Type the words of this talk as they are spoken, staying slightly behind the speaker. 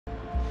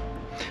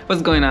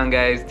What's going on,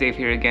 guys? Dave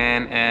here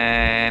again,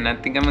 and I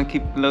think I'm gonna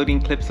keep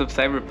loading clips of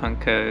Cyberpunk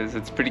because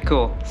it's pretty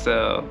cool.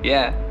 So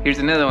yeah, here's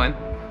another one.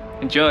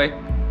 Enjoy.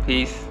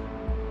 Peace.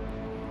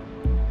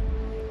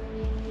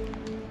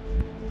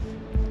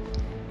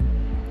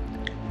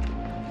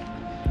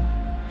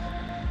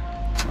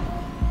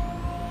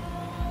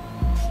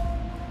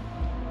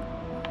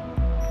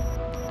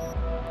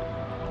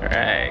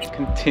 Alright,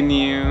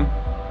 continue.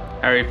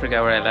 I already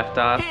forgot where I left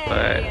off,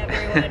 but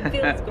everyone,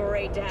 feels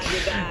great to have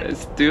you back.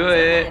 Let's do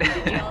it.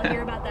 Did y'all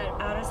hear about that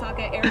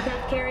Arasaka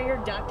aircraft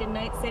carrier docked in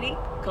Night City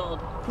called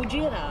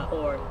Kujira,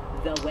 or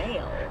the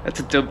Whale?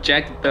 That's a dope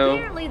jacket, though.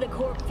 Apparently, the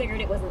Corp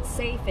figured it wasn't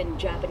safe in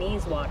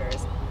Japanese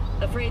waters.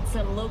 Afraid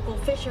some local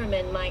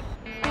fishermen might.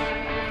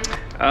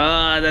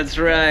 Ah, that's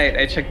right.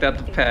 I checked out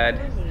the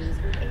pad.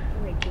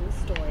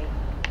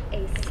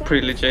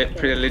 Pretty legit.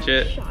 Pretty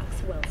legit.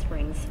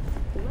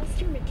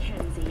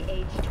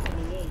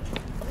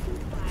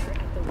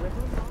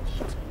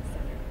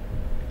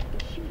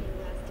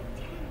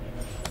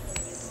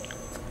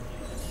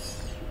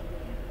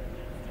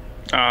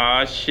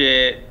 Aw,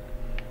 shit.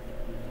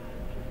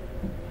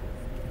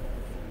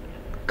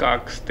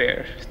 Cock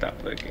stare.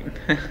 Stop looking.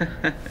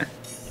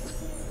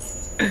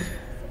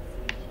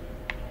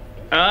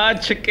 Ah,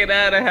 check it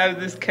out. I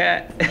have this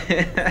cat.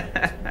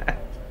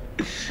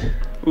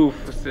 Oof,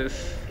 what's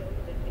this?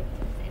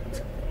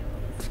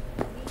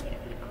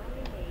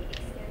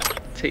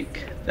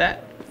 Take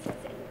that.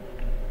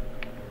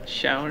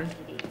 Shower.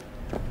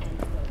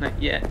 Not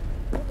yet.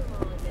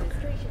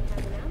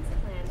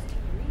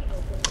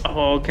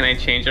 Oh, can I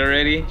change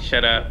already?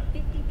 Shut up.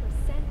 50%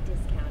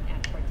 discount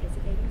at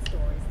participating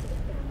stores to the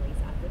families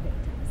of the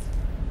victims.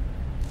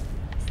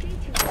 Stay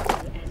tuned to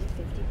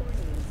N54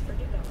 News for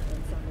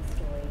developments on the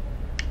story.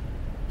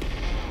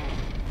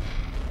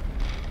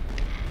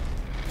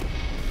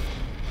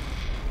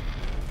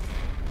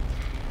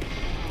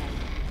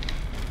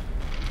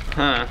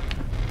 Huh.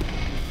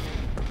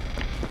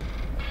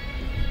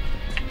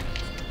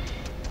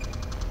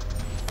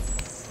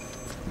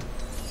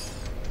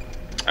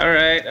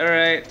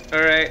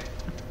 Alright.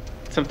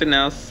 Something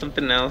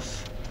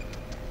else.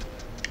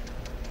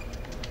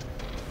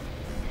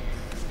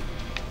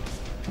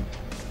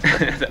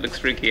 That looks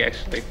freaky,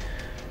 actually.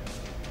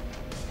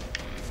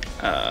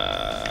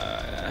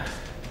 I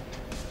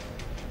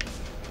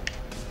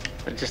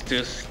just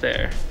do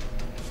stare.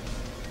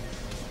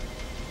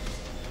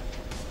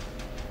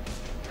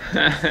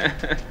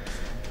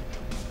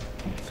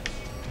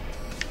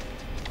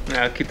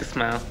 I'll keep the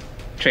smile.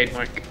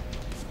 Trademark.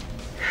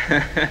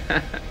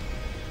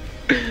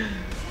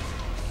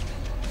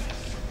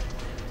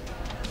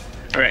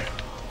 Alright.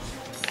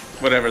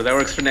 Whatever, that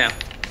works for now.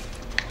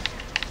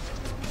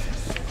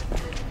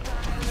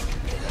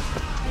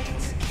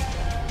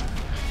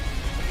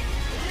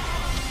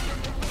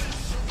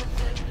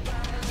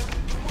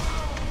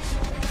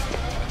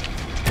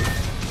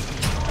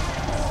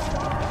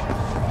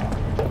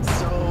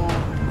 So,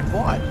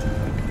 what?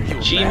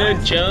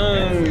 Regina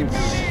Jones.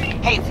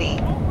 Hey V,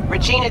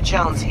 Regina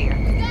Jones here.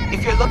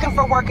 If you're looking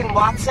for work in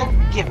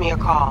Watson, give me a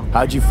call.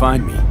 How'd you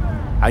find me?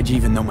 How'd you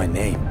even know my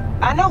name?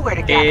 I know where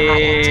to gather my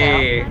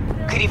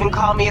intel. Could even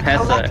call me a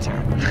collector.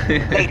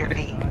 Later,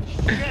 V.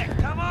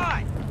 Come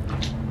on!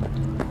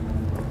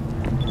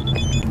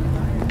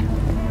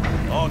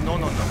 Oh, no.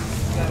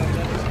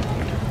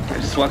 I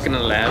just walk in the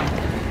lab.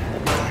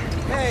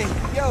 Hey,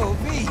 yo,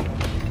 V.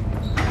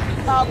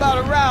 How about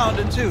a round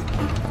or two?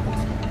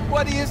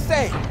 What do you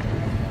say?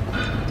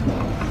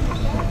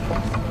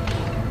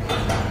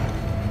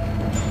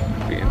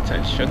 Be in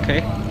touch.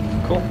 Okay,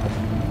 cool.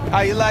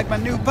 How you like my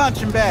new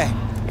punching bag?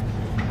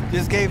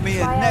 Just gave me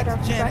a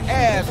next-gen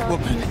ass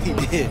whooping, he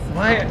did.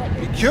 What?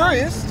 Be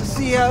curious to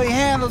see how he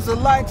handles the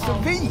likes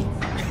of V.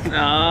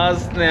 Oh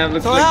snap!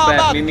 Looks So like how that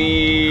about-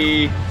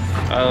 mini.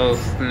 Oh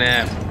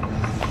snap!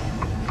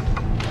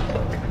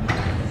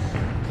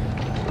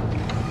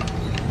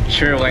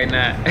 Sure, why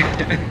not?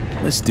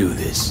 Let's do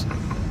this.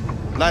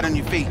 Light on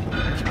your feet.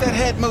 Keep that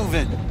head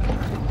moving.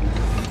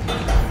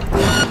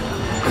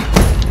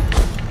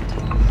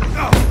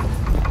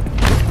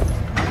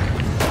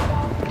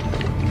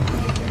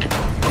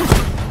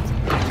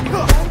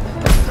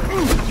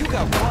 You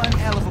got one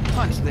hell of a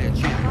punch there,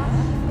 champ.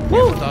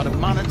 Ever thought of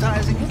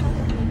monetizing it?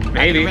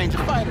 Maybe. I can arrange a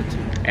fight or two.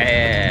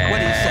 What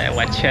do you say?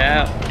 Watch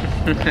out!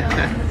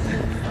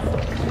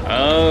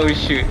 Oh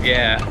shoot!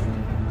 Yeah.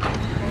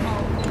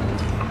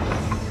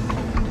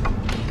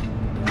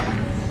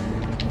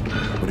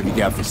 What have you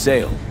got for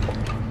sale?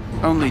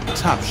 Only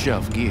top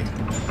shelf gear.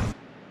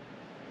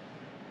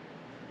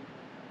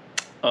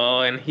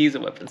 Oh, and he's a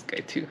weapons guy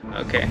too.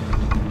 Okay,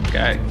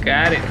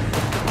 got it.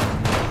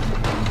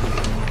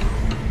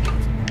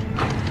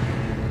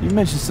 You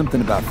mentioned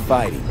something about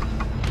fighting.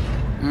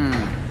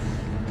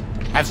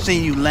 I've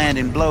seen you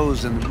landing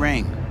blows in the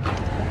ring.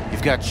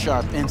 You've got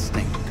sharp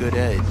instinct, good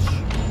edge.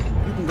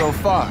 You can go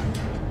far,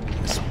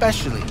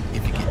 especially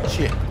if you get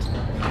chipped.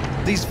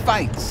 These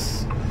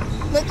fights,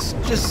 let's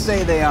just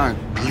say they aren't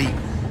legal,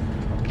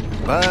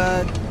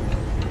 but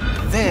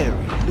very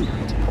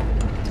lucrative.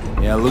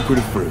 Yeah,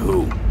 lucrative for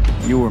who?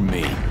 You or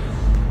me?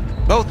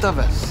 Both of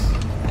us.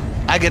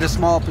 I get a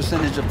small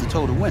percentage of the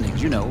total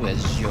winnings, you know,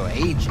 as your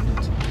agent.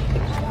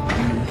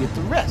 You get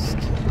the rest.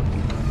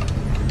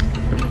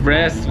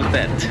 Rest with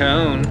that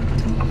tone.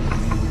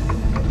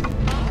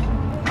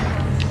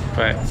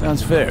 But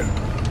Sounds fair.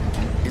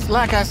 It's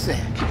like I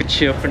said, keep it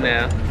chill for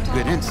now.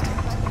 good instinct.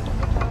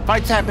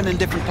 Fights happen in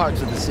different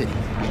parts of the city.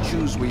 You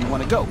choose where you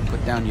want to go,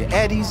 put down your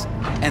eddies,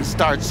 and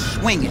start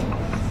swinging.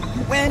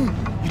 When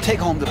you take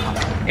home the pot,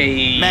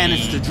 Hey.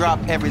 manage to drop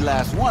every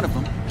last one of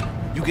them,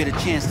 you get a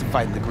chance to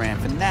fight in the grand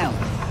finale.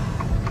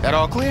 That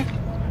all clear?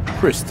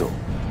 Crystal.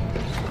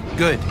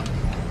 Good.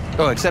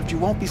 Oh, except you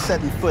won't be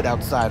setting foot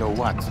outside old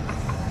Watson.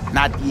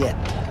 Not yet.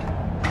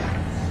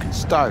 You can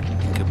start in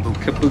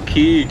Kabuki.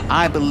 Kabuki.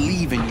 I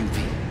believe in you,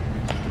 V.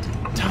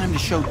 Time to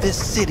show this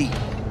city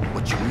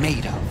what you're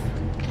made of.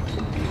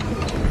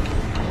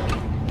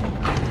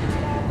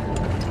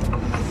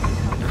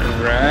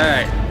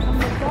 Right.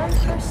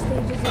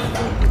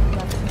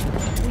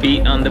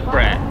 Beat on the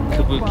brat.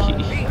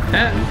 Kabuki.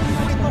 Huh?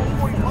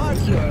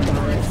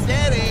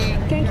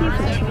 Thank you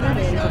for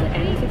tuning in to the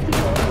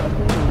N54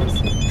 local news.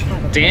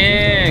 Have a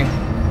Dang.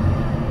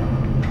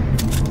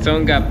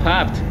 Someone got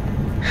popped.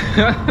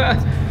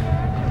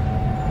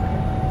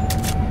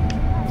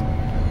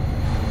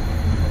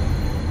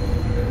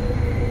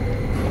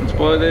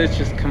 Spoilers,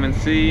 just come and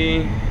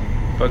see.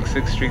 Bug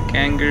 6 Street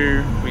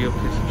Ganger, real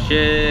piece of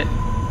shit.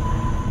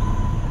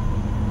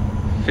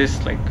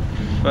 Fist like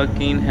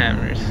fucking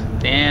hammers.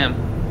 Damn.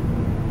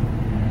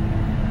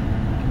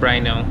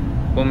 Rhino,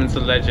 woman's a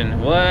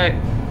legend. What?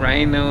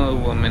 Rhino, a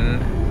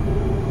woman.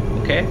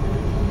 Okay.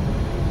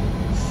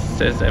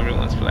 Says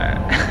everyone's flat.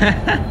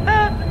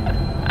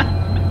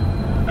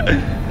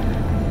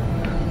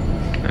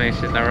 I mean,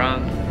 she's not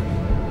wrong.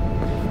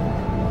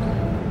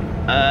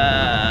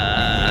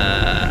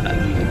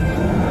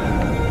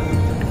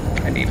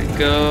 I need to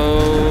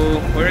go.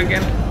 Where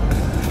again?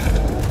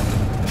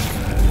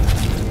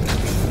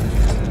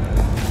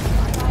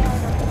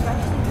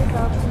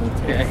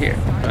 Yeah, here.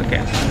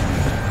 Okay.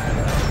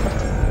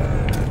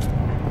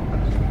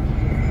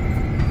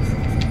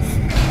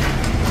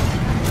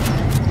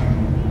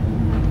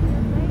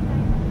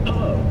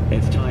 Hello,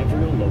 it's time for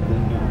your local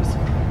news.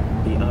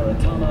 The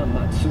Aratama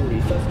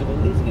Matsuri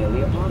Festival is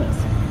nearly upon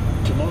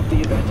us. To mark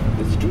the event,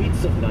 the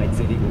streets of Night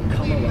City will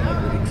come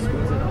alive with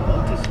exquisite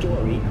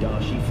multi-story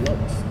dashi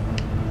floats.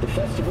 The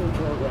festival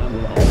program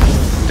will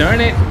also...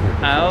 Darn it!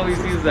 I always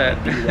use that.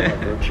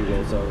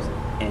 virtuosos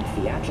and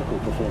theatrical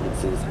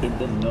performances in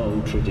the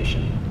No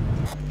tradition.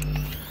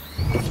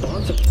 The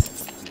sponsor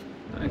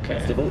Okay.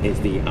 festival is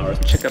the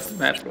Aratama... Check out the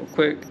map real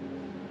quick.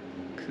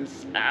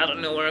 Cause I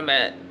don't know where I'm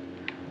at.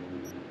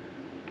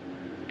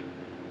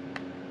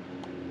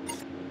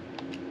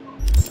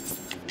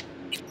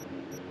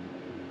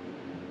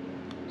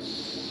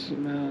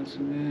 Zoom out,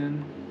 zoom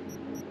in.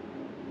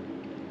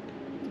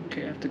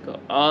 Okay, I have to go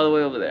all the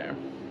way over there.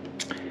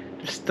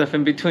 There's stuff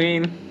in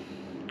between.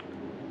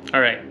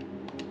 Alright,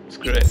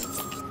 screw it.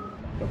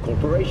 a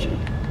corporation.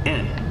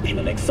 And, in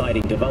an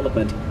exciting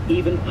development,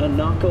 even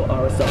Hanako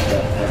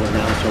Arasaka has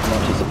announced her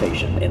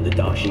participation in the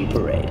Dashi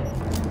Parade.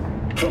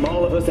 From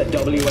all of us at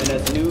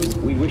WNS News,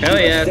 we wish Hell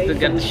you yeah, a safe still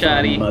got and the fun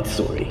shoddy.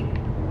 Matsuri.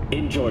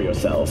 Enjoy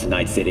yourselves,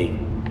 Night City.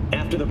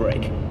 After the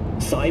break,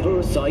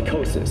 cyber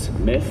psychosis,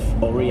 myth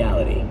or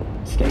reality?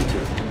 Stay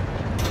tuned.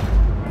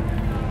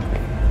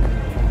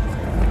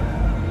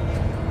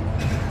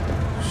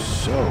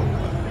 So,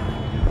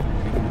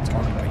 we were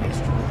talking about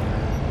yesterday.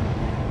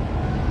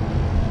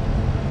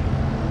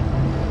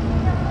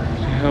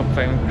 Help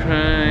fighting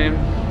crime.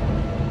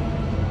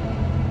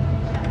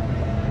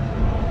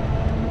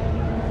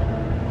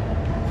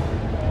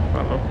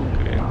 Our local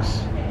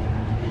gigs.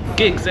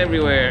 Gigs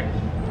everywhere.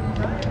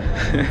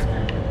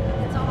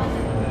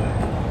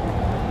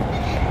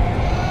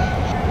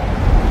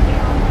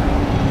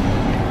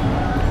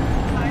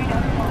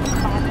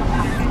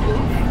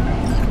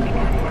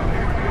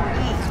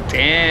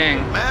 Dang.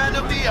 Man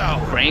of the hour.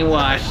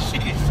 Brainwashed.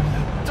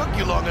 Jeez, took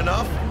you long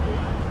enough.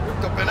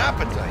 Worked up an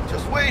appetite,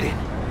 just waiting.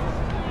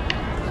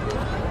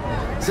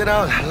 Sit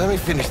down, let me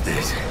finish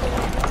this.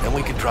 Then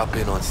we can drop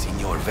in on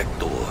Senor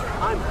Vector.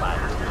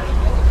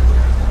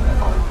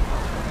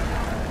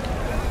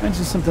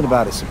 Mentioned something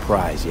about a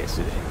surprise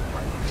yesterday.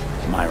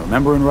 Am I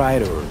remembering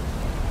right, or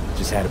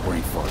just had a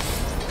brain fart?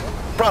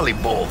 Probably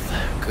both,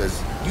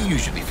 because you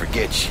usually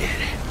forget shit.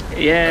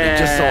 Yeah. It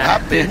just so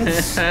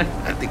happens,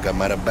 I think I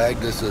might have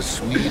bagged us a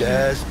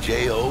sweet-ass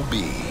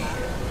J.O.B.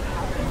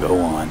 Go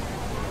on.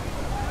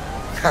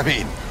 I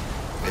mean,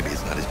 maybe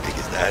it's not as big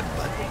as that,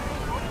 but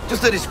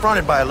just that it's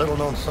fronted by a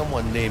little-known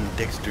someone named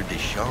Dexter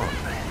Deshawn.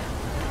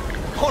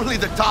 Only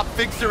the top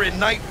fixer in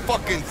Night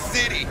fucking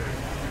City.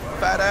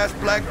 Fat-ass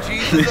black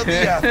Jesus of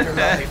the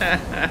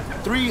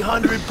afterlife.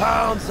 300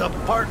 pounds of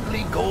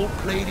partly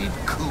gold-plated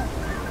coup.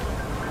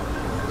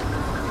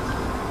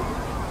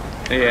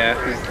 Yeah,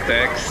 who's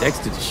Dex?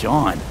 Dexter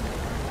Deshawn.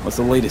 What's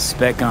the latest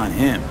spec on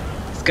him?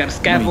 He's got a Know you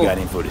scaffold. got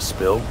info to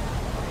spill?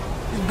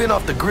 He's been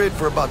off the grid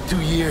for about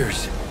 2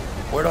 years.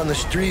 Word on the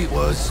street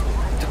was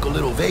took a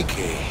little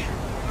vacay.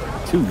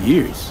 2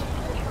 years?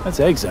 That's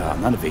exile,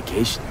 not a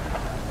vacation.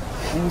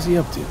 What was he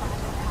up to?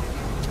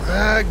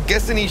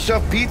 Guessing he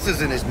shoved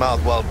pizzas in his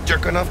mouth while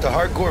jerking off to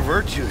hardcore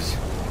virtues.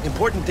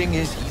 Important thing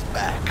is he's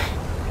back.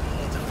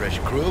 It's a fresh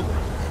crew, and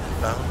he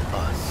found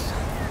us.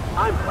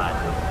 I'm glad.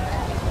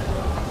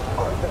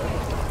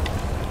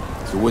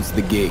 So what's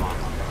the gig?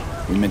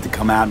 We meant to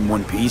come out in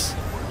one piece?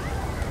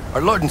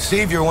 Our Lord and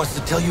Savior wants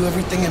to tell you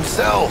everything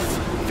himself,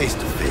 face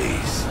to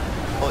face.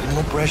 Oh,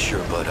 no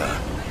pressure, but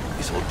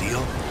his whole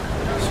deal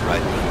is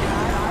right on you,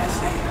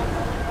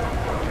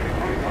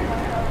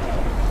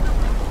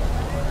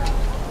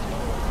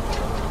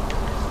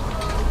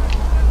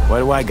 Why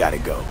do I gotta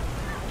go?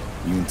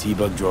 You and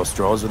T-Bug draw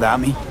straws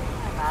without me?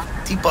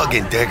 T-Bug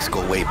and Dex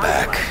go way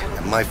back,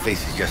 and my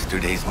face is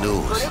yesterday's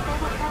news.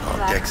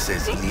 Now Dex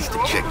says he needs to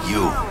check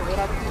you.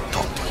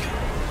 Talk to you.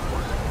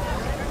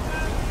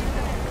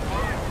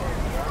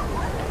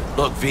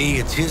 Look, V,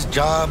 it's his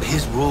job,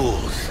 his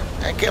rules.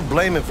 I can't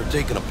blame him for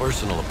taking a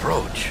personal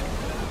approach.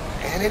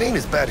 And it ain't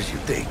as bad as you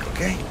think,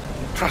 okay?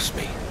 Trust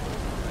me.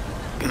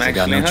 I'm I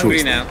got actually no hungry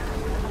choice now.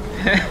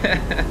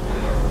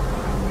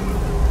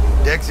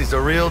 Dex is a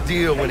real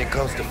deal when it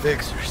comes to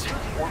fixers.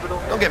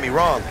 Don't get me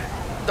wrong.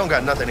 Don't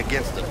got nothing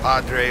against the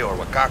Padre or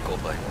Wakako,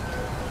 but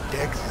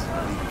Dex is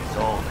a league of his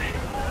own. You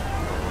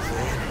know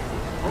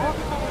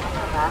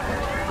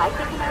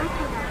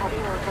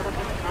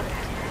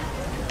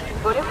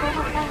what I'm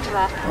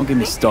saying? Don't get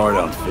me started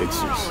on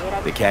fixers.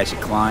 They catch a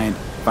client,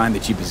 find the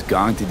cheapest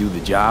gong to do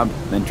the job,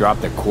 then drop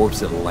their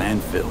corpse at a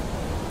landfill.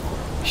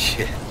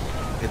 Shit.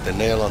 Hit the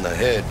nail on the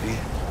head, V.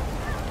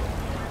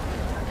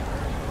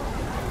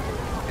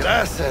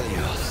 Gracias a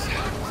Dios.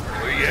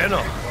 Muy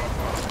lleno.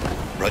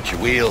 Brought your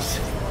wheels.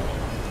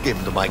 Gave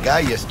them to my guy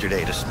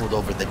yesterday to smooth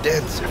over the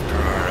dents after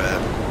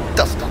our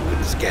dust up with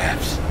the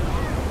scabs.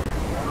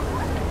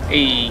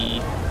 Hey.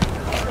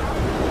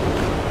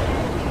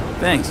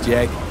 Thanks,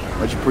 Jack.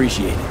 Much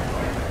appreciated.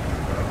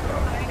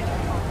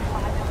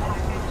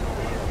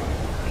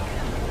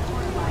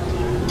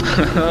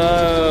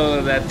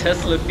 Oh, that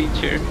Tesla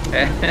feature.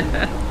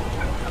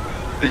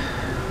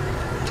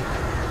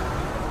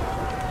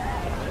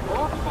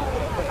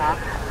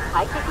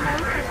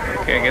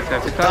 Okay, I guess I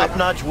have to cut it.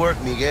 Top-notch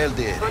work Miguel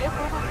did.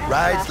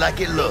 Rides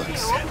like it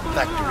looks.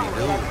 Factory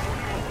new.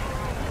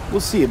 We'll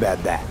see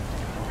about that.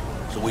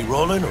 So we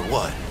rolling or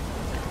what?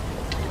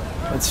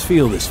 Let's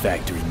feel this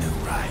factory new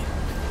ride.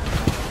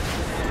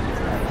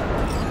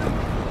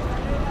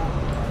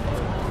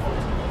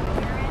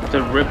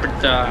 The Ripper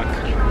Dog.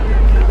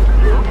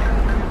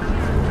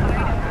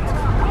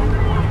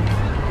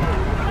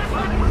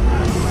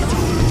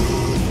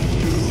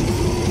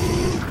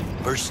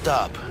 First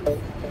stop.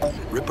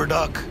 Ripper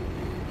Doc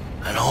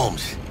and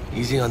Holmes.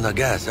 Easy on the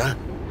gas, huh?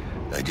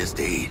 I just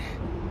ate.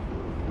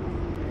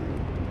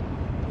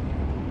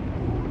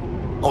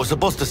 I was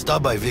supposed to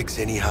stop by Vic's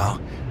anyhow.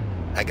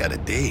 I got a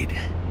date.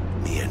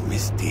 Me and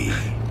Misty.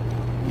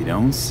 You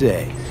don't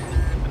say.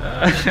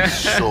 She's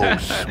so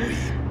sweet.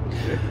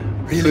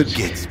 Really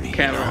gets me,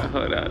 Camera,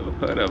 you know?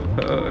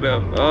 hold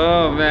up.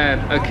 Oh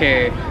man,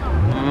 okay.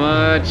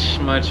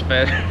 Much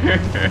better.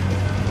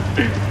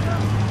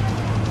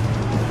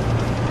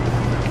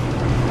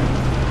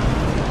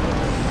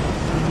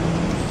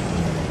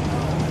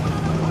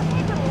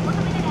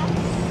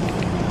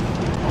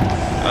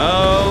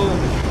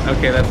 Oh,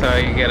 okay, that's how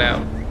you get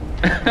out.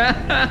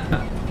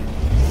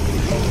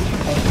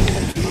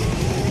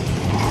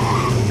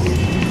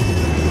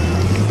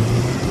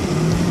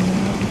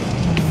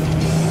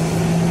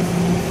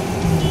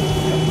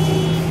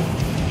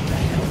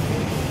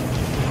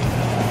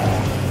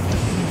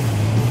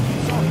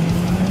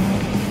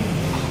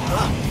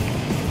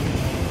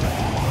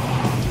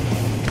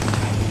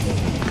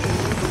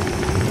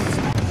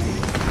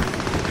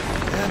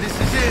 Yeah, this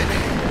is it.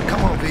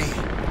 Come on, V.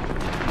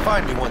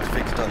 Find me once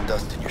Vic's done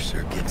dusting your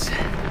circuits.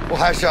 We'll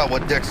hash out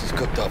what Dex has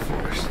cooked up for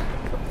us.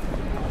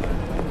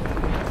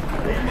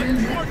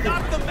 You are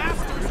not the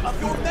masters of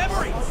your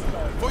memories,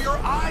 for your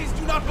eyes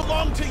do not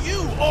belong to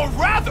you, or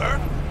rather,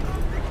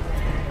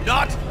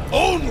 not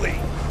only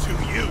to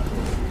you.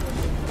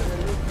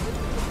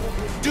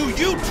 Do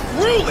you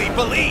truly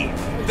believe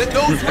that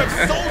those who have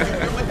sold you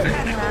your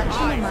mechanical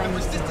eyes have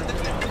resisted the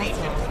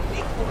temptation to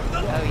equal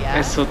them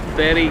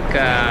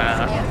Esoterica.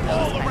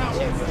 all around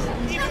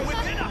you, even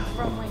within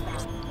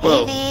us?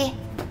 Whoa. Hey, V.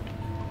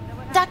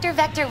 Dr.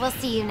 Vector will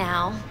see you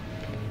now.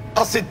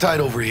 I'll sit tight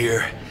over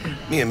here.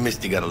 Me and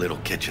Misty got a little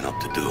catching up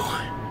to do.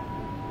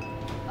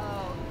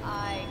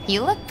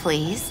 You look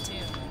pleased.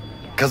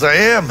 'Cause I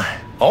am.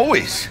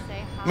 Always.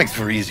 Makes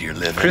for easier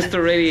living. Crystal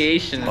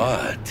radiation.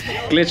 But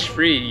Glitch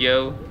free,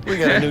 yo. we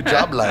got a new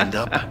job lined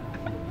up.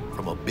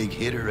 From a big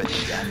hitter at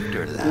the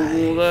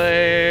afterlife.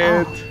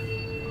 What?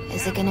 Oh.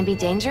 Is it gonna be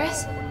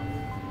dangerous?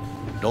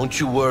 Don't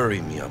you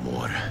worry, mi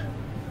amor.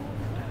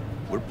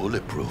 We're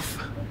bulletproof.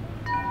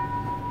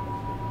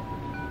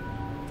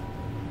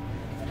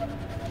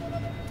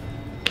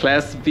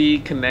 Class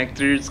B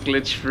connectors,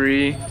 glitch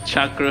free,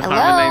 chakra Hello?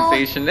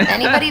 harmonization.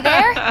 Anybody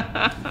there?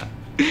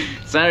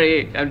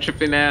 Sorry, I'm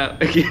tripping out.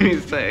 Give me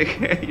a sec.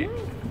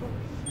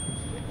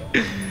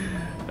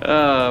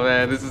 Oh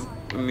man, this is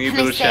a neat They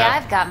little say shop.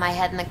 I've got my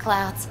head in the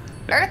clouds.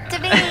 Earth to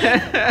be.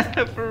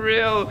 For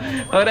real.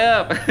 Hold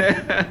up.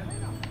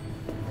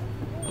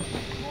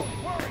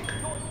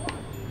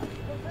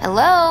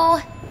 Hello?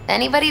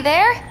 Anybody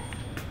there?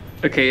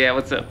 Okay, yeah,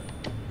 what's up?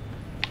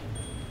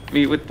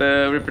 Meet with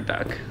the Ripper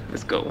Doc.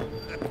 Let's go.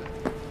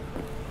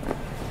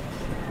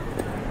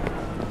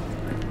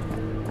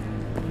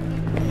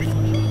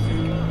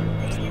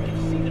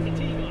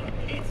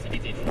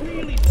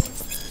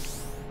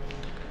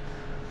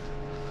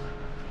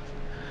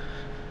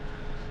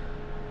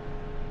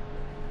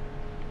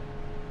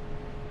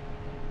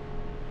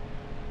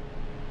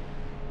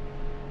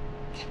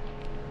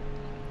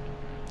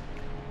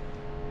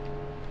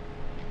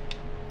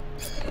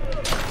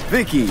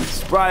 Vicky,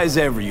 spry as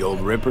ever, you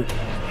old ripper.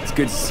 It's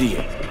good to see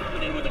you.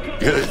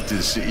 Good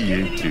to see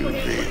you too,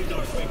 V.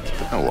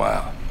 Oh,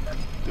 wow.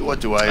 What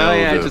do I Oh owe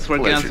yeah, the just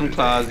working on pleasure some today?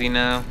 claws, you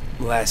know.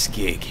 Last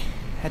gig.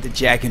 Had to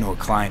jack into a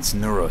client's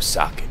neuro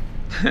socket.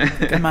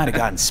 I might have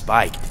gotten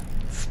spiked.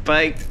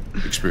 Spiked.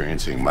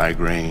 Experiencing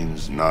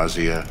migraines,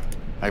 nausea,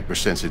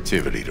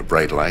 hypersensitivity to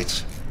bright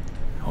lights?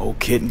 Whole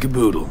kit and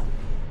caboodle.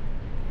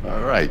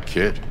 All right,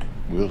 kid.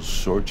 We'll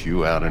sort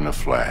you out in a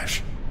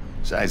flash.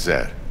 Besides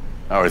that,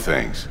 how are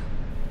things?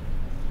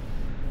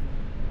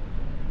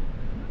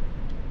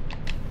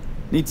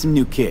 Need some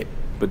new kit,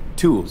 but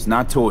tools,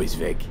 not toys,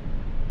 Vic.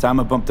 Time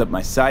I bumped up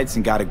my sights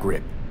and got a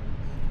grip.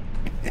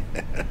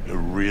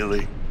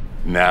 Really?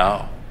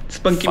 Now?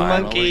 Spunky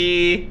Finally?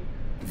 monkey.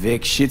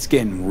 Vic, shit's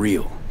getting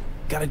real.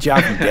 Got a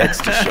job from Dex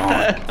to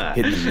Sean,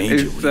 hitting the major I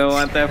leagues. so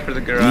want that for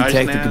the Need garage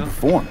tech that can now.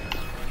 perform.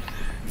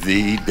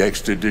 The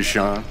Dexter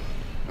Deshawn?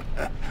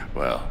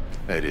 Well,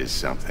 that is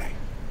something.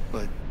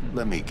 But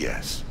let me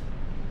guess.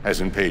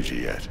 Hasn't paid you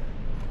yet.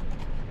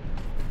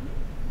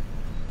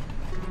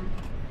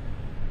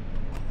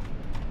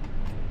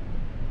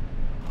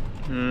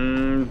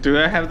 Do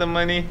I have the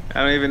money?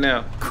 I don't even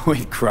know.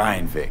 Quit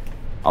crying, Vic.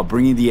 I'll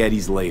bring you the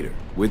eddies later,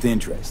 with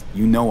interest.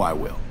 You know I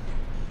will.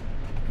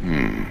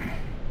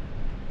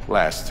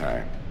 Last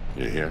time.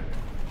 You hear?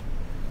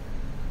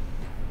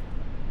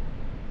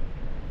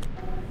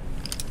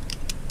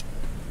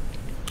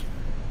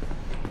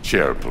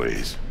 Chair,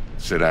 please.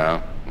 Sit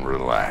down and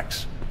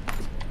relax.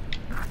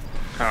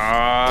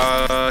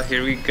 Oh,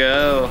 here we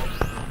go.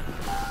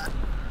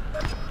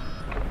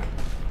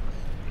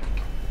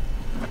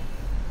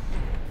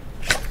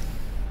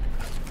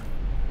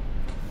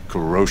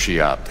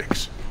 Kuroshi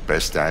Optics.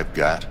 Best I've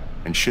got,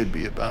 and should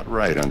be about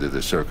right under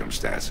the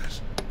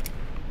circumstances.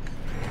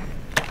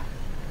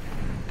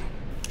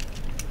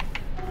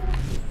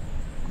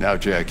 Now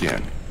jack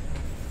in.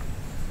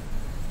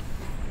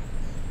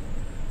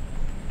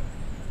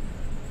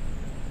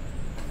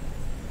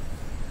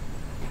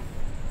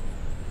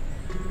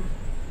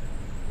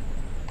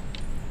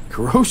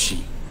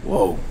 Kuroshi?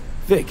 Whoa.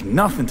 Vic,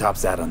 nothing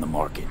tops that on the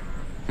market.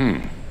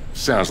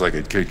 Sounds like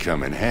it could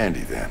come in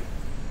handy then.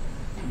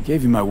 I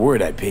gave you my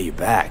word I'd pay you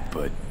back,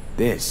 but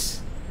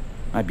this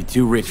might be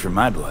too rich for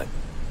my blood.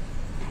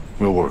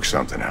 We'll work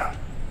something out.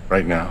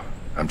 Right now,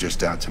 I'm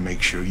just out to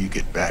make sure you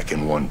get back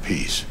in one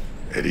piece.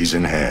 Eddie's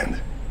in hand.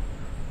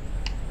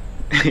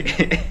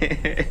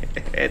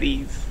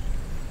 Eddie's.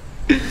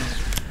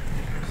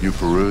 You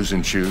peruse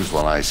and choose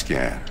while I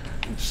scan.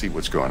 See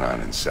what's going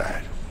on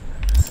inside.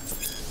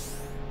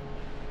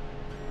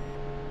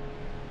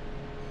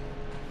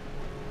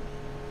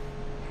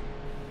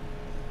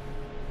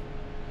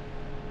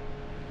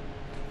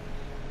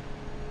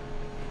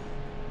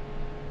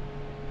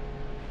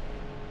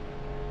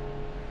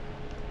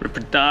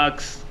 Ripper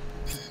Docs.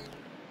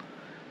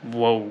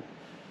 Whoa.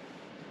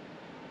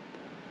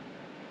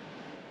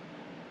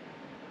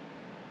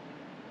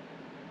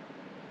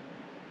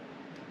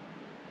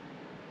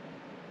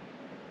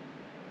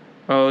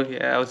 Oh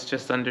yeah, I was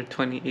just under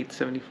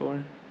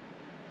 2874.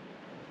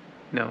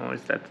 No,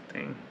 is that the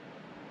thing?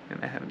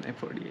 And I have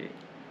 948.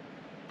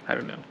 I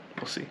don't know.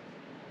 We'll see.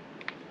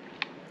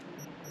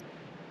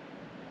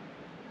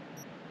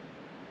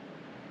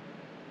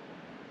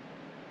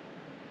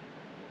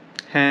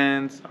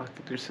 Hands,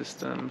 ocular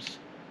systems.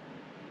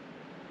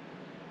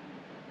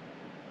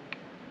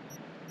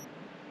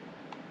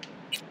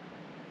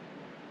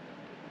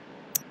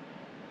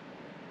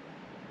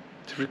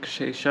 To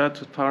ricochet shots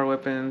with power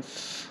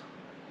weapons.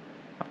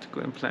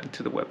 Optical implant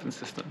to the weapon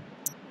system.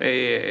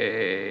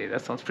 Hey,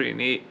 that sounds pretty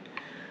neat.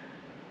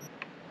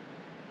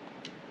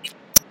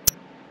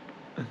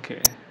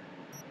 Okay.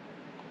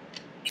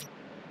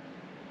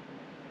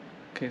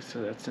 Okay,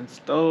 so that's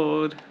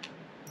installed.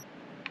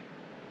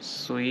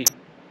 Sweet.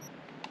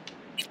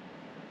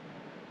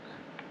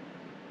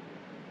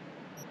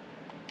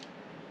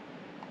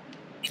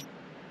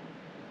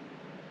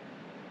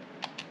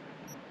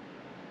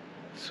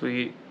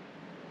 Sweet.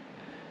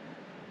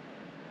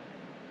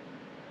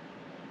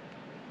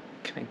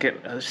 Can I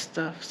get other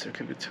stuff?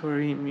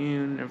 Circulatory,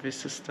 immune, nervous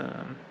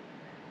system.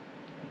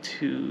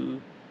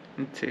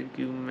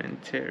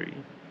 Integumentary.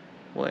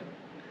 What?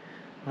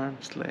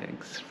 Arms,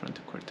 legs,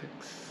 frontal cortex.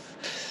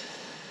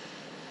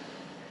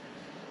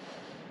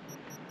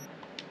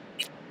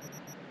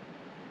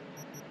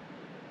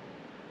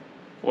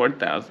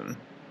 $4,000.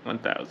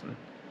 1,000.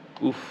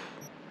 Oof.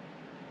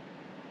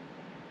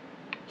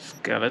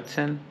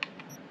 Skeleton.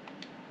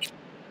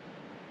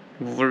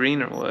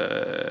 Wolverine or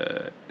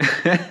what?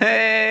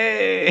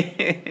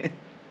 Hey!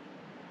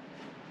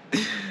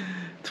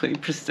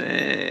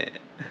 20%.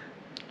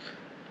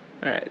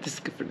 Alright, this is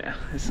good for now.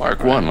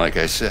 Mark 1, like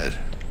I said.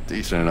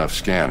 Decent enough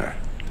scanner.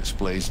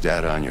 Displays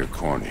data on your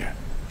cornea.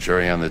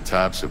 Cherry on the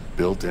top's a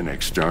built-in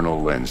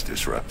external lens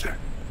disruptor.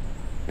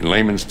 In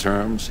layman's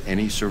terms,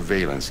 any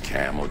surveillance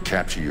cam will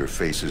capture your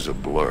face as a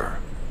blur.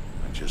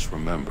 And just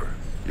remember,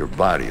 your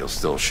body will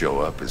still show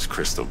up as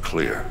crystal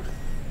clear.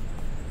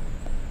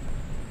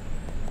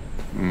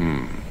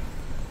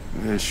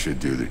 This should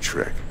do the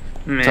trick.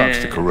 Man, Talks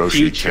to Kuroshi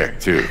future. Tech,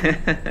 too.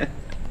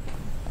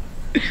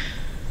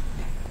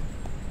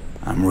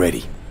 I'm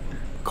ready.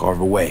 Carve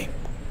away.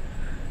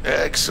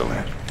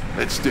 Excellent.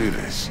 Let's do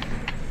this.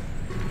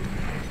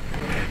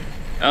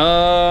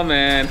 Oh,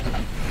 man.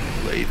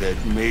 Lay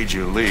that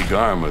major league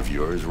arm of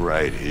yours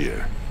right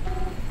here.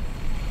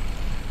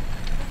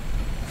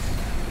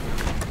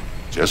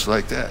 Just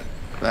like that.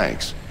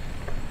 Thanks.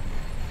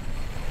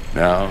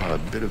 Now, a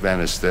bit of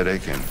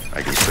anesthetic and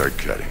I can start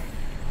cutting.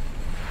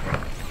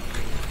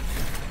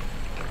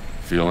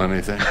 Feel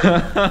anything?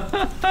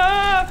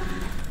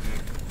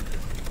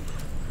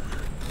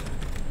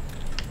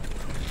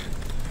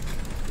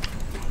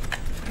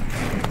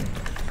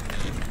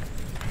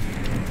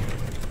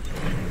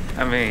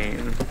 I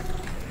mean,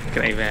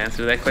 can I even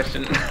answer that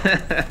question?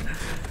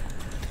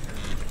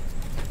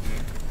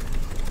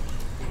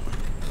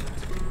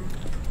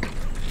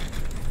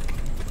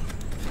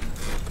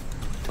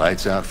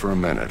 Lights out for a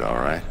minute, all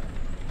right?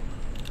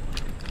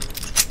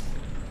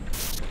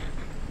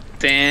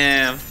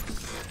 Damn.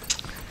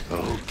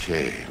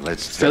 Okay,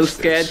 let's So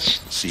test this. sketch.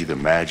 See the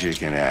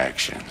magic in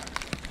action.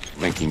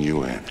 Linking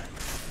you in.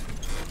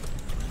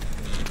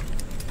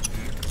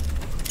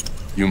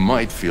 You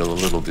might feel a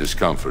little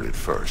discomfort at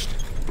first.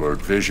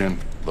 Blurred vision,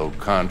 low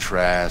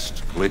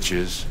contrast,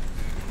 glitches.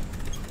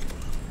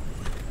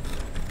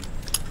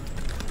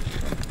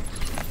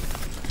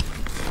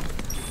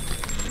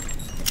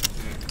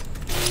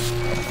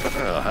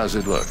 Well, how's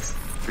it look?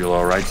 Feel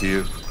all right to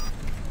you?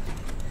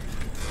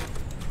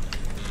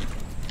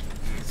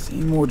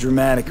 Seen more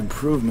dramatic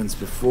improvements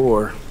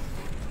before.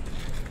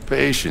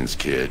 Patience,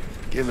 kid.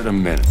 Give it a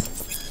minute.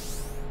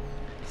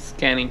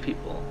 Scanning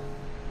people.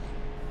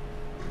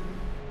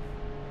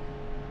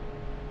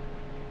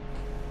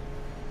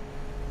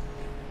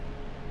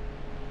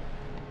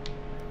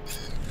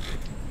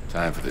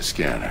 Time for the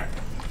scanner.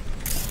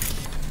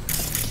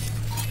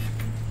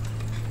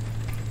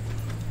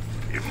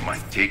 It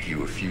might take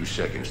you a few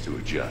seconds to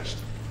adjust.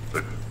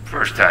 But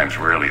first time's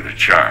rarely the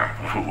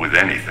charm. With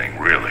anything,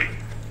 really.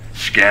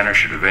 Scanner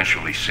should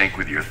eventually sync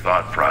with your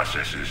thought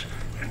processes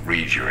and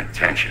read your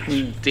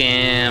intentions.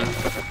 Damn.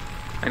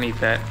 I need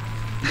that.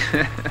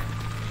 I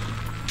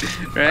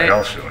Right?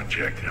 also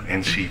injected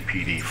an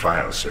NCPD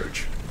file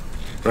search.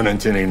 Run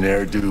into any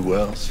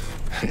ne'er-do-wells?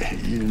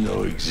 You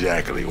know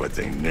exactly what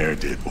they ne'er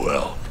did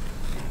well.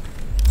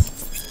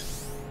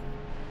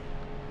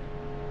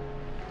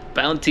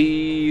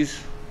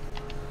 Bounties.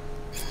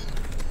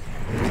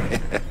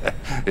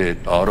 It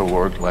ought to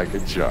work like a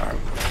charm.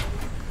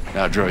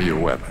 Now draw your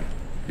weapon.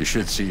 You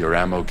should see your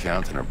ammo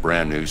count in a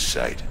brand new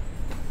sight.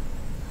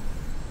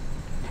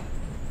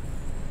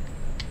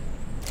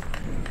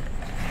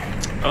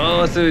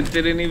 Oh, so it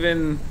didn't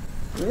even...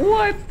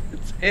 What?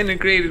 It's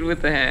integrated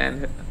with the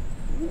hand.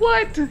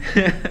 What?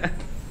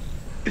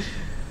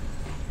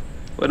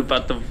 What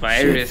about the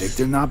virus? Shit,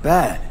 Victor, not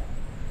bad.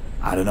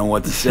 I don't know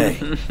what to say.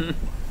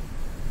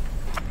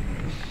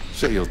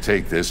 So you'll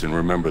take this and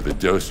remember the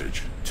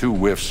dosage. 2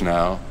 whiffs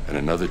now, and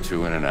another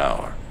 2 in an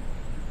hour.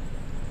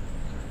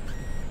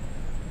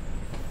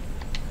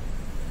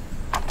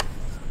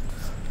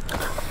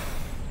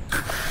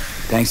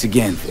 Thanks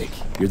again, Vic.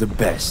 You're the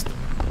best.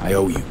 I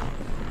owe you.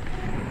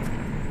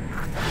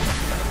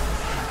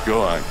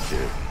 Go on,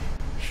 kid.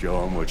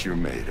 Show them what you're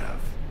made of.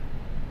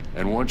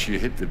 And once you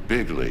hit the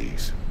big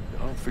leagues,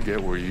 don't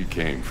forget where you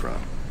came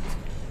from.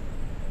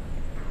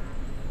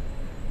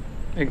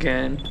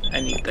 Again, I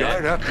need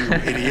Guard that. up, you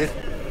idiot.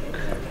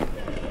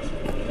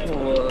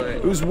 What?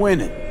 Who's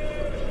winning?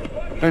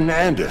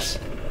 Hernandez.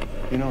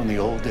 You know, in the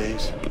old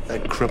days,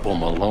 that cripple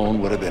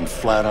Malone would have been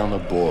flat on the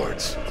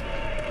boards.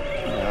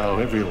 Now,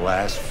 every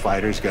last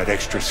fighter's got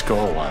extra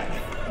skull lining.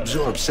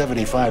 Absorbs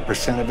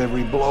 75% of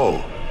every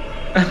blow.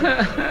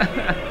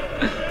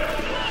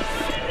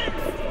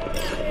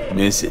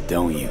 Miss it,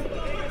 don't you?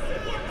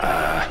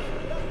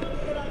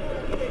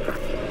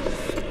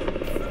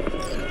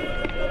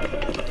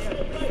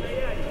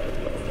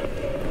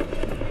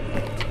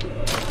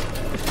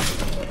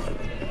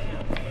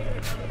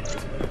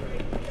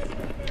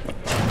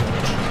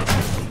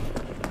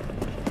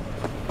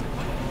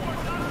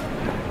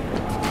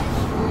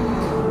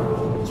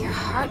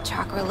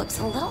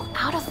 seems a little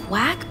out of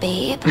whack,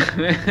 babe.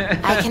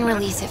 I can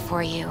release it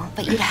for you,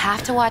 but you'd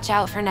have to watch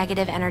out for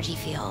negative energy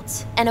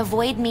fields and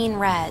avoid mean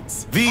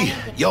reds. V,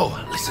 yo,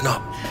 listen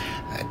up.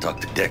 I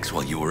talked to Dex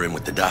while you were in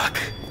with the doc.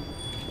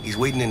 He's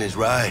waiting in his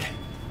ride.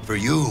 For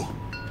you.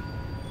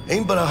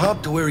 Ain't but a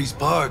hop to where he's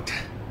parked.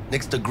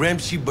 Next to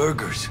Gramsci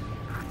Burgers.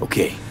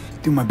 Okay,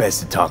 do my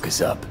best to talk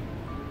us up.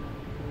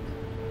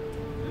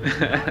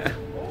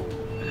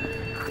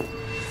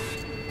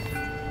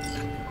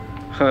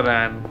 Hold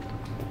on.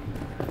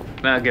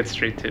 Now I'll get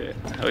straight to it.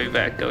 I'll be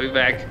back. I'll be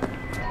back.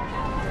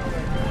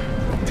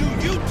 Do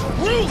you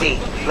truly? V,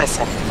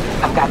 listen.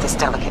 I've got this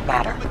delicate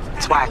matter.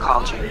 That's why I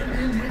called you.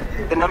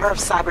 The number of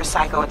cyber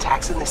psycho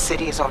attacks in the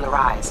city is on the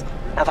rise.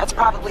 Now that's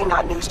probably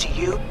not news to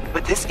you,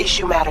 but this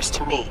issue matters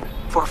to me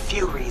for a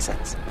few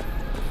reasons.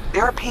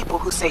 There are people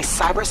who say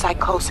cyber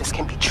psychosis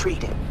can be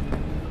treated.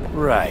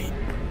 Right.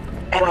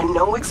 And I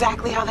know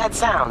exactly how that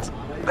sounds,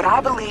 but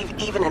I believe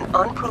even an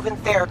unproven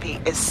therapy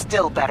is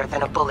still better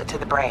than a bullet to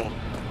the brain.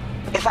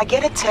 If I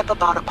get a tip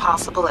about a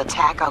possible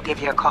attack, I'll give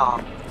you a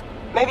call.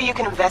 Maybe you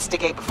can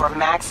investigate before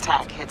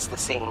MaxTac hits the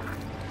scene.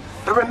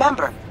 But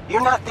remember,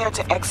 you're not there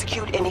to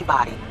execute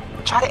anybody.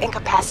 Try to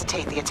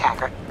incapacitate the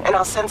attacker, and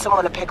I'll send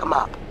someone to pick him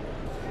up.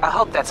 I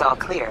hope that's all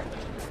clear.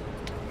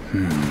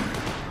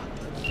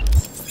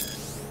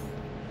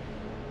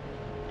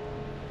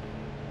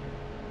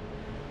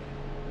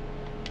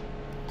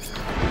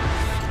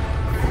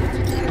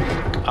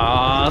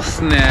 Aw,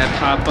 snap.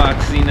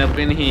 Hotboxing up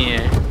in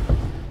here.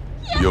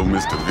 Yo,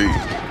 Mr. V,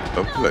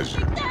 a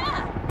pleasure.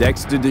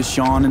 Dexter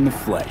Deshawn in the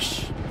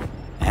flesh.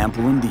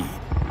 Ample indeed.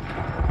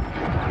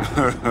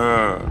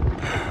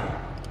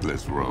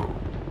 Let's roll.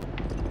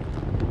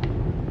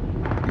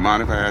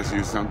 Mind if I ask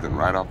you something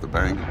right off the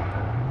bank?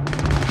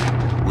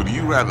 Would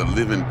you rather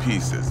live in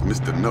pieces,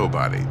 Mr.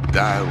 Nobody,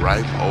 die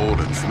ripe, old,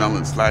 and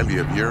smelling slightly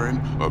of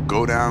urine, or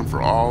go down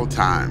for all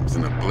times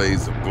in a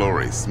blaze of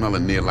glory,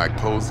 smelling near like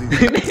posies?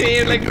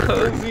 Near like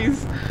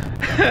posies.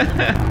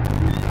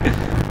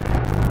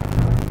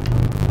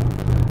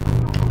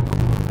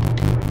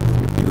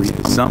 You're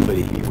either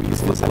somebody or you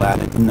slip out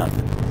into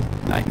nothing.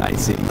 Night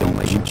City don't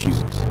let you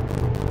choose.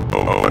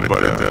 Oh,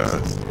 but it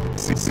does.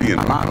 See, in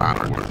my line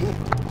of work,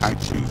 I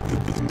choose to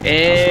be.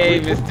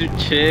 Hey, Mr.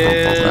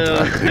 Chill.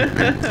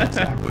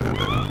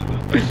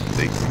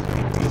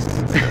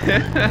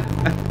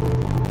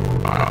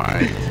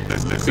 Alright,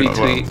 let's Tweet, go.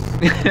 tweet.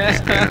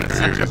 It's been a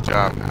serious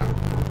job now.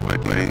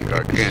 But playing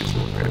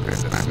gargantuan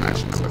purpose and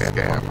smashing a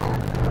scab on.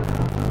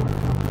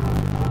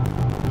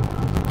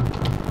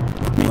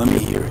 Let me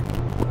hear it.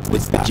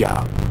 What's the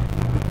job?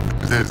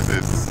 There's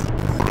this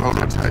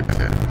prototype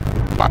there.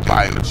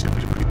 Biochip,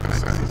 to be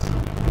precise.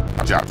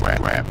 Job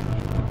grab.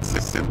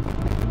 It's simple.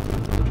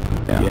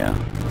 Yeah.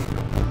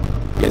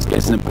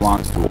 Guessing it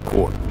belongs to a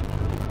court.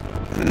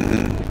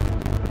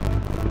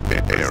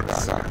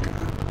 Arasaka.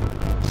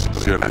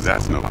 Surely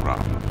that's no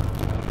problem.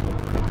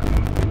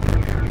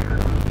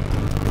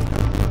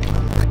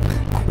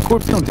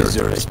 Courts don't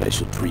deserve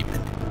special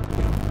treatment.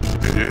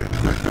 Yeah,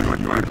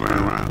 you ain't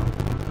playing around.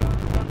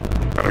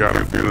 I got a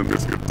feeling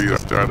this could be a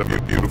start of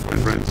your beautiful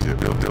friendship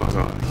built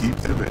on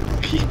heaps of it.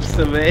 Heaps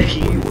of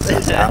eggs. What's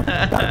this out?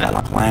 Got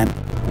a plan?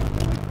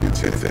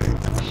 Two things.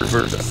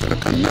 First, a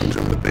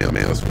conundrum the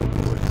males from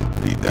boys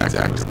need that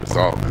to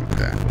resolve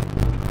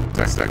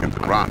that. Second, the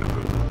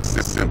rendezvous.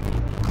 It's simple.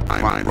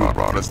 Klein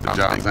brought us the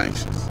job. He's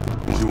anxious.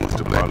 She wants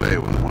to parlay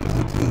with one of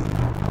the team.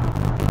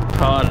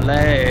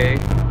 Parlay.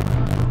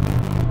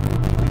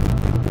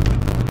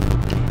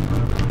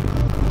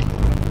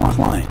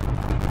 Klein.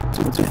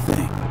 What's your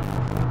thing?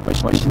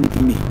 Why shouldn't it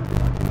be me?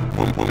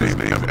 One woman's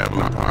named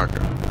Evelyn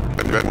Parker.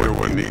 I bet it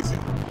wasn't easy.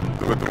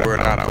 To put the word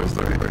out, I was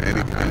looking for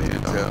any kind of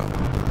intel.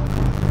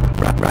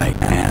 Right,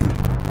 and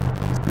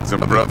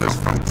some brothers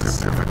from the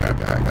Pacific got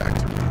back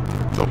to me.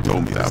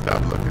 Told me to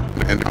stop looking.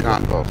 And the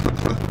convo.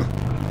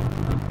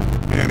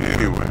 And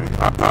anyway,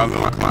 our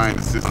little client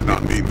insisted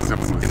on meeting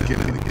someone with skin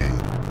in the game.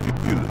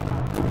 You know,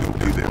 we'll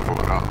be there for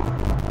it all.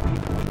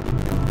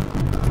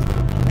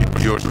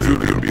 Yours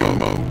truly will be on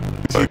mode.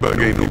 But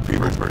ain't no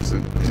people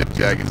person.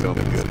 Jag is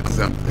only good at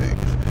some things.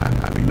 I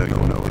know you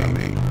know what I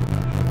mean.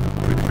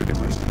 Pretty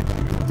much.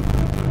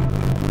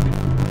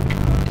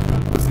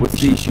 What's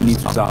the issue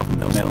needs resolved in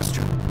the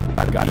maelstrom?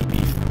 I've got a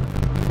beef.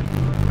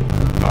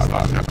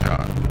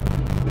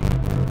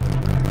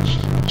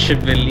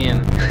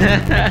 Civilian.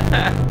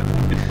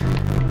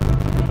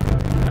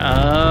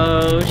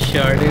 Oh,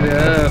 shard it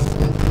up.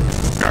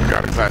 I've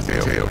got a classy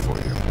tale for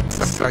you.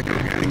 A psycho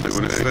gang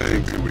doing its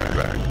thing 2 weeks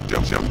back.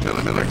 Jumped in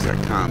a military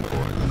convoy.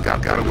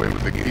 Got away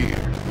with the gear.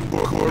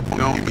 Court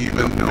don't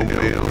even know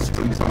males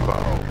from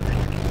involved.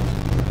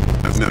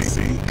 Now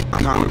see,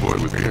 convoy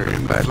was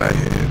carrying that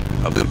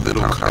head, a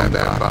little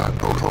combat bot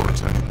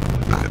prototype.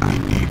 I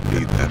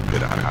need that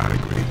bit of high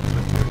grade.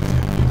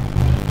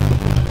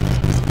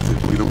 If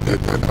we don't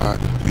get that bot,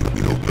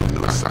 we don't get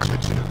no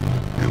socket chip.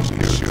 And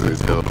we sure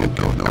as hell don't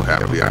get no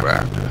happily ever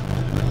after.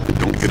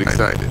 Don't get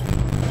excited.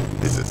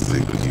 It's a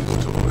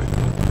single-use toy.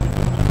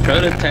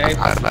 Prototype.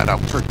 I flat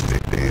out purchased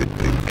it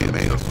in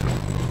mailstrom.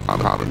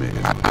 Problem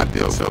is, I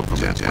dealt so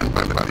from a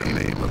gentleman by the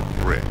name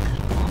of Rick.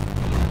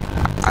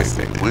 I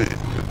say when,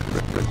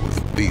 Rick was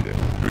a leader.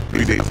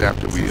 3 days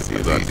after we had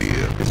the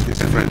idea,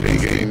 his friend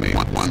gave me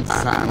one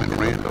Simon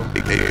Randall,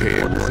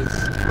 a.k.a.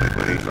 Voice,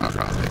 but he dropped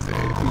out his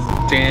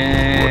ass.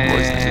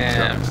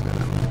 Damn.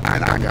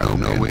 And I got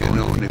no way of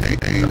knowing if he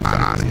came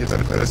out of his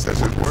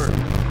predecessor's word.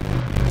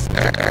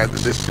 As the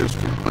bishops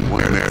from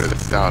one area to the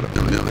south of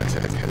the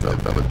military has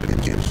developed been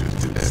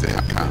interested in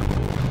that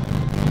convoy.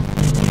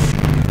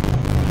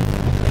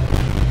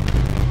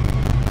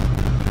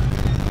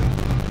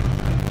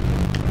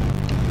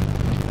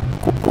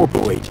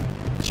 Corporal agent,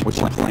 what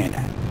you playing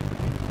at?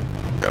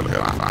 Hell,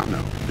 I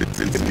know. It's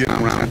getting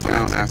around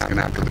town asking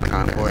after the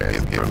convoy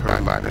as if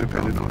her life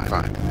depended on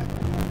finding it.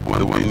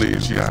 The one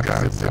lead she got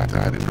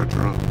tied in her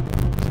trunk.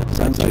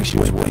 Sounds like she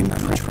was waiting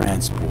for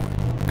transport.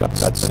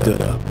 Got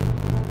stood up.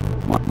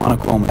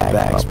 Monochrome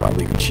bag's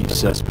probably her chief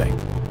suspect.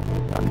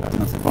 Got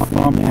nothing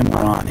from him or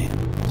on him,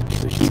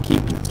 so she's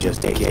keeping it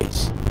just in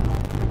case.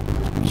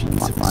 She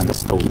needs to find the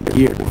stolen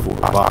gear before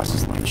her boss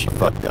is learning she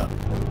fucked up.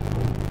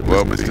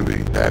 Well, Mr.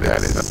 B, that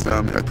is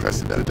some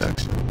impressive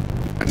deduction.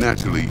 And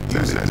naturally,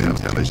 use that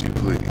intel as you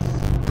please.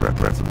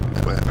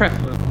 Preferably well.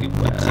 Preferably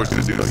well. Of course,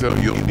 to do so,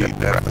 you'll need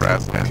that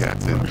frazzle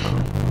cat's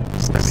info.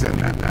 Send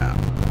that down.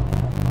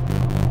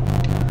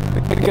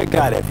 I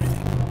got everything.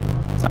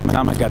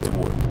 Time I got to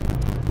work.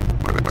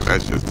 But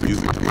that's just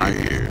music to my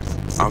ears.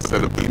 I'll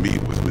set up a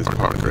meet with Miss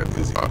Parker at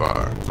this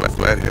bar.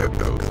 Flathead,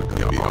 though,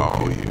 it'll be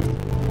all you.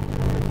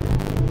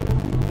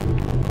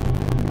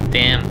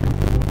 Damn.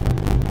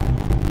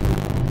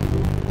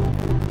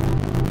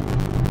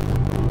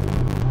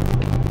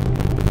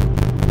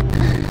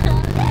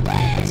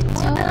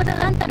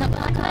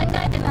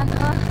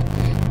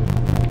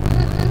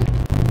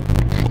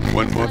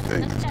 One more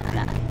thing.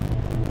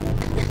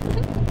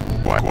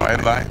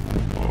 Wildlife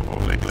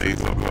or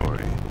blaze of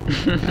glory.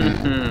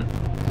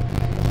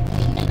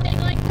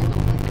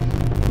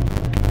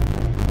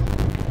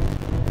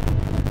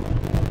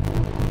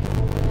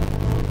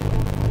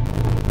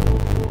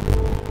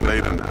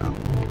 Later now.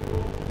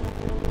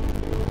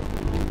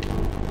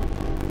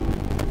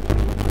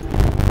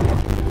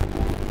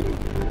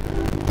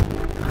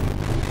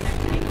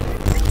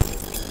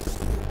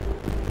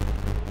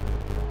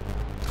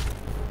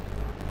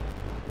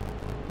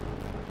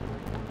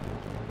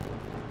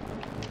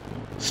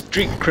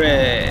 Street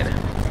cred.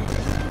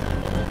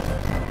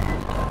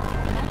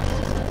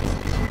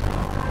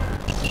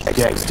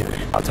 Dexter,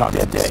 I'll talk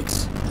to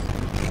Dex.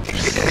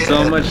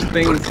 So much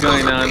things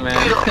going on,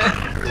 man.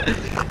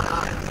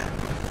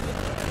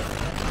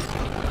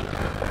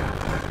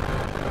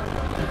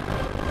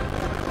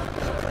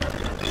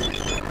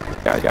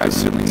 Guy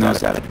certainly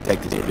knows how to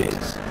protect his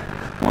biz.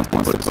 Wants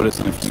to put us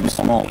in a few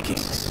small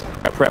kinks.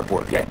 Prep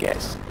work, I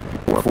guess.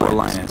 Before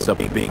lining us up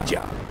a big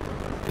job.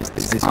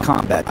 Is this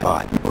combat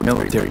bot or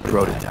military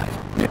prototype?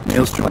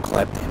 Maelstrom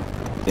Klepton.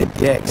 The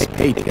Dex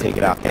paid to take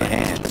it off their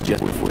hands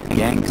just before the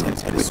gang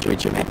had a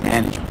switch of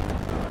management.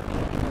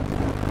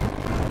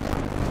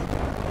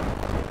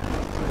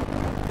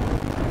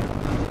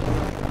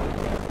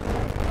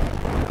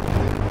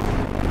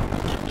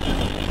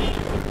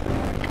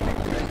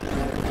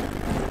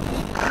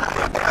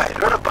 I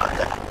heard about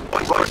that.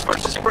 Voice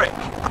versus Brick.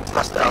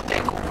 Hostile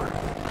takeover.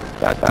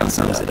 That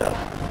sums it up.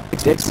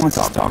 Dex wants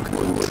us talking to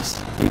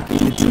us. He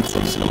thinks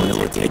there's a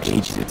military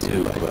agent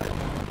too, but I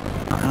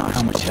don't know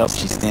how much help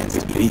she stands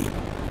to be.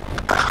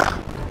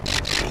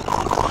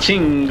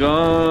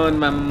 Chingon,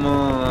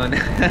 mamon.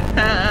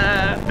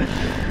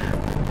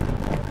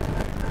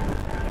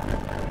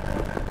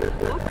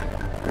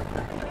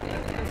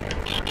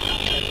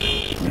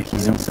 He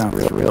don't sound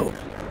real.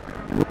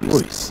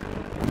 Voice.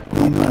 We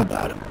don't know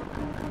about him.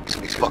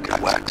 He's fucking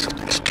whack,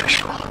 something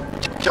special.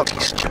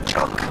 Junkies,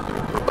 junk.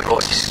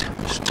 Voice.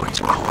 Stories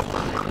Chrome.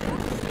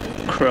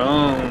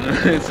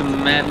 Chrome.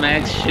 Some Mad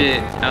Max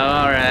shit.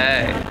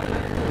 Alright.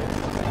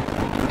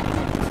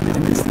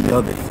 And this is the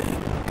other thing.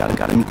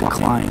 Gotta meet the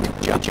client.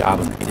 Job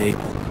on the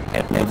table.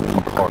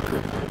 Evelyn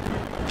Parker.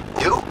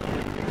 You?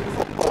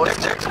 What's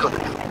Dex gonna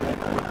do?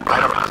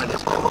 Right around in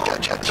his home,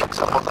 catch chunks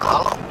up on the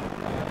hollow.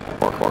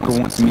 Parker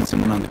wants to meet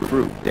someone on the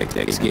crew.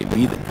 Dex gave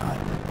me the nod.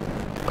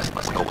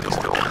 Must know what he's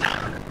doing.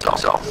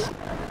 So,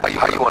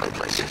 how you want it,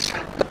 places?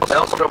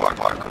 Maelstrom or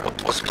Parker?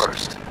 What's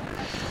first?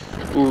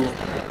 Ooh.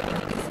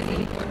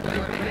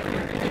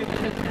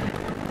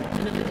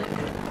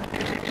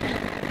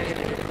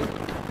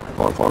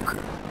 Parker.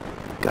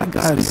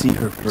 Gotta see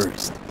her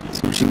first.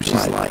 See what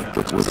she's like,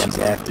 what she's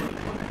after. In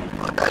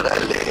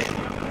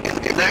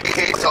that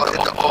case, I'll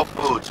hit the Whole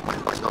Foods. My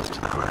nose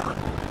to the ground.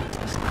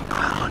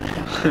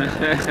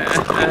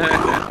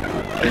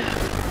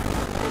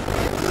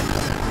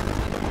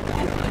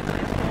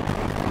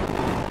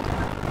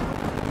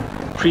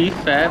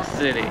 Prefab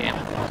City.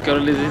 Go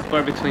to Lizzie's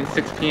bar between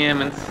 6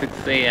 p.m. and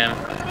 6 a.m.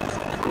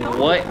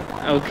 What?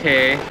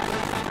 Okay.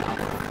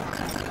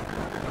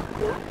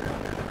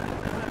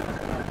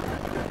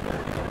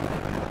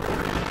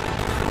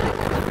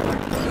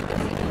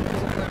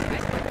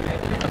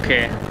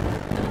 Okay.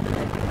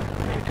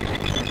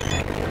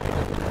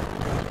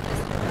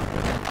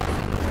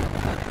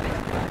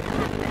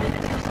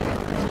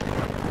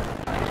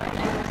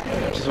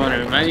 just want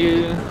to remind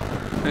you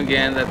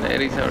again that the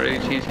eddies have already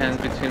changed hands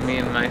between me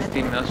and my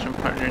esteemed Maelstrom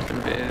partners in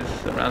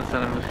biz around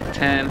sun number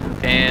 10.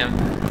 Damn.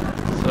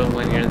 So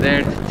when you're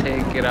there to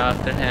take it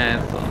off their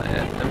hands, don't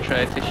let them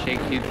try to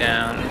shake you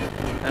down.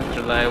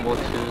 After liable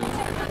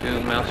to do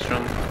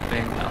Maelstrom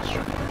thing,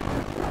 Maelstrom.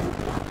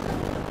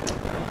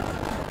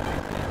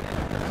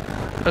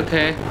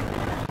 Okay.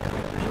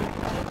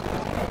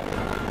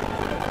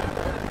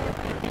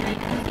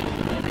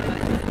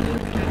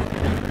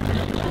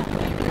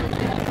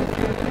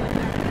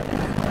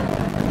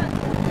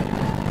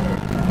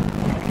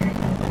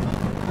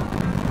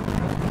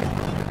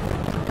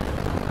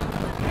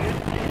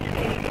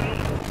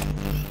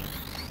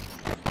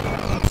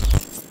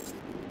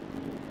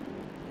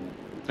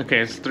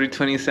 Okay, it's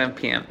 3:27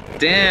 p.m.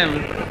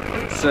 Damn!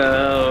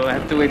 So I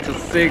have to wait till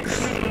 6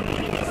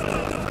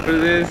 for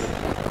this.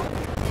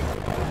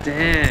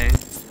 Dang.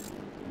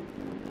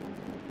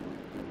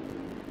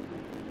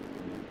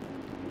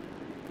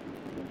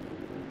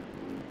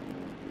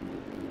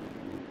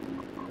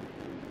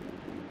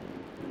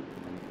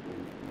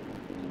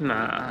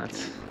 Nah,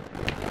 it's...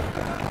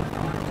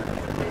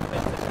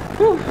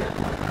 Whew.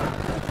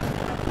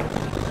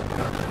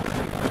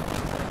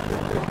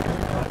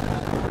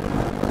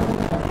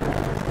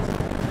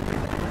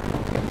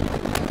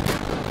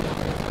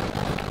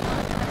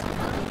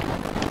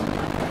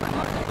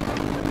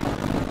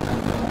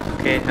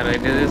 Okay, how do I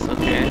do this?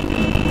 Okay.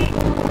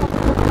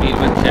 Meet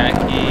with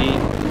Jackie.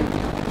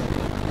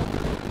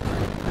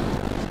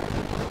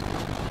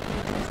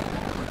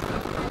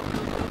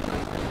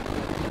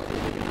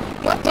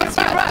 What's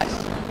your rush?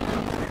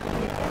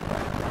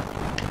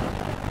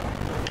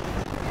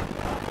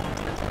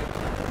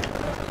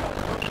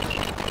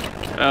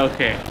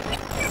 Okay.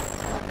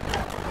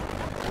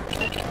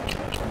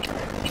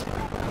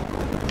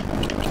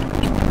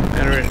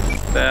 Better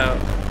about.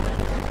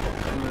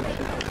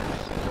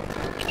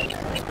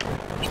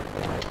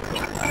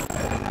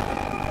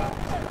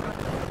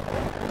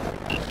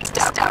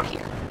 Out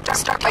here.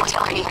 Just start by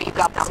telling me how you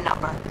got this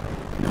number.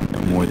 No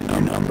more than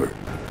a number.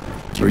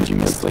 Georgie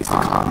misplaced the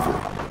convoy.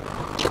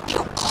 You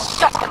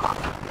shut him up.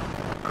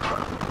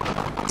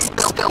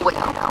 Spill what you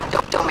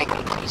know. Don't make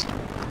me wait.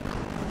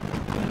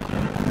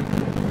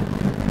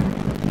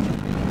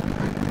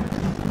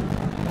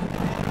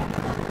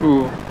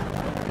 Ooh.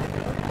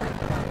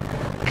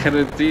 Cut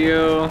a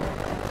deal.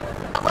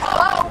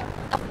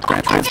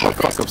 Transport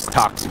fuck-up's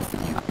toxic for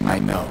you. I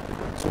know.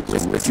 So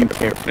listen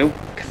carefully. Nope,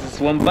 because it's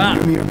one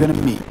box. We are gonna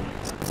meet.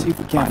 See if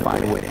we can't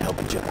find a way to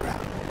help each other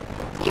out.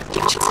 You've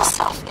given yourself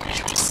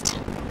self-interest.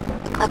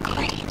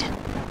 Agreed.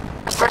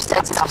 First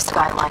exit off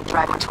Skyline,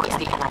 driving towards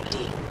the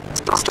NID.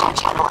 Storm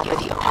channel under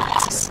the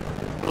overpass.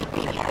 Meet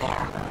me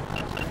there.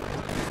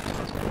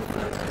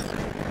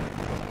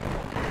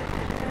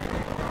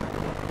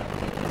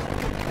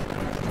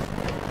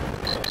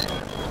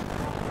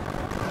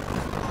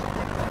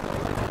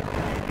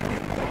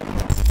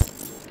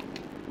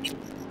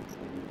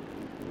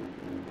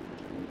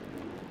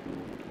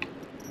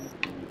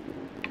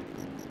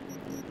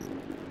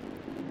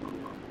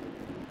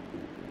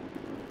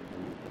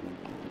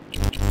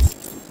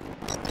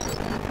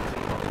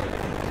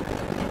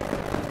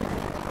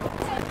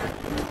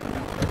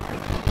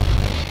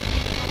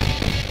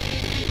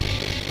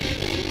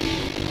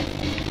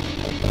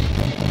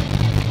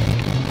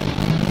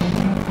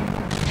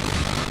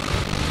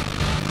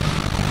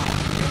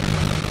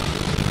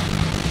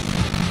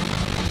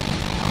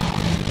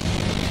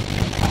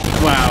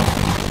 Wow.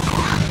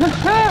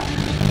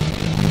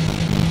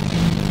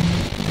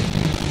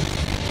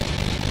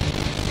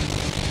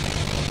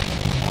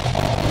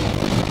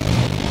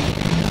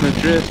 The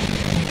drift.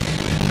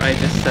 I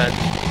just said.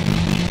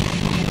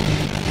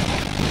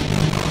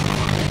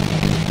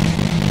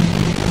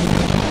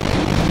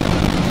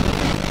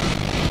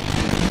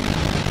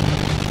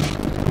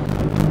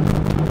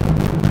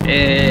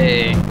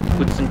 Hey,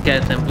 boots and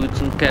cats and boots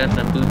and cats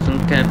and boots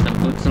and cats and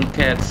boots and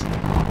cats.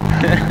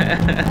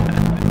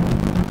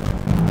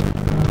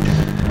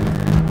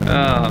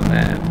 Oh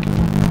man.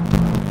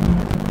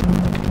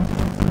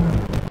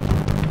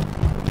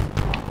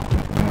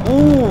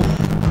 Ooh.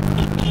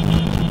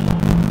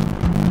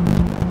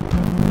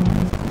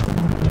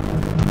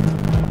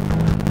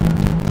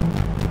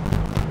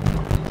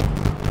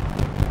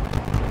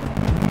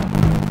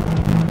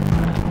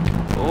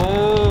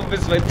 Oh,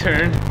 it's my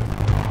turn.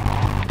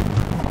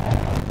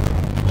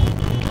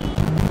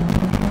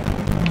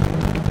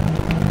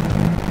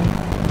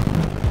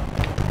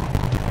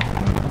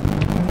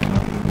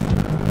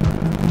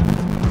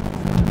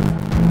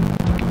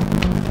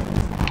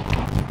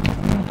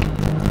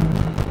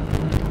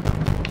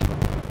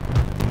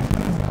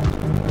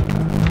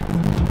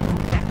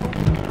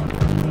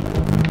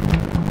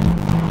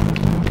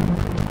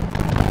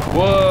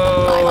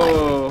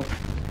 Whoa!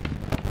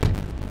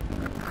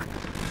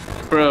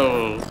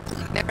 Bro,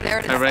 There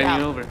it is. I ran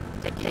you over.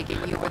 Take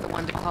it you were the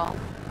one to call.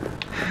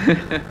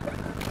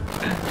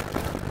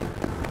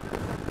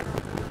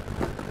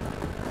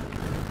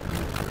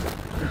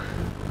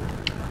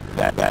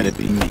 That'd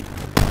be me.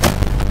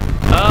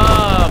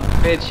 Oh,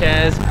 Bitch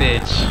ass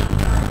bitch.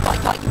 I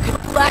thought you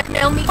could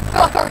blackmail me,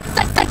 fucker.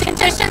 Set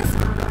conditions.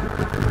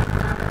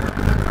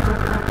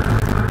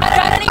 I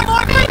got any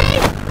more, baby?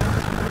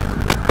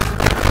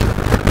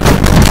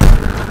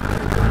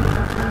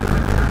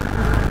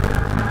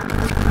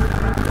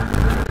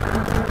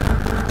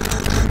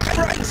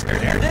 Christ,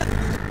 Meredith!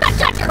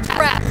 Shut your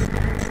trap!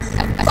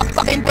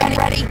 Fucking been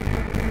ready?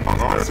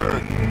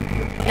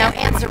 Now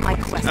answer my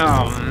question.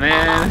 Oh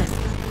man.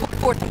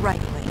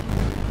 Forthrightly.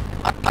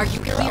 Are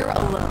you here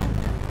alone?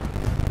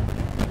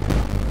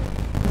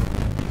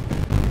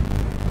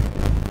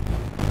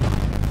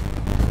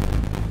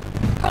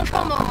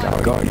 Come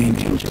on. Guardian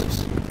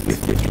angels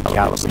with 50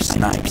 caliber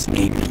snipes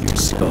aimed at your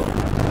skull.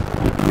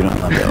 You don't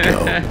let them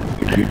go.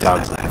 Your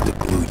dogs will have to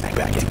glue you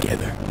back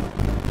together.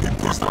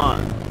 Come on.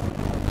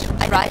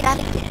 Try that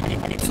again,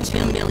 and it's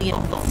 2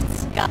 million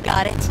volts.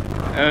 Got it?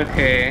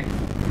 Okay.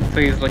 So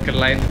he's like a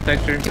lie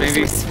detector,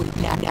 maybe? Sweet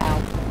now.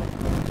 Now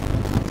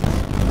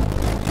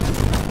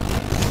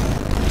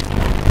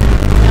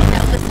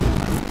listen.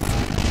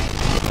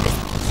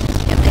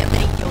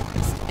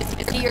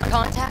 Is he your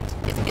contact?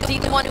 Is he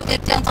the one who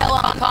did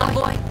intel on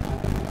Convoy?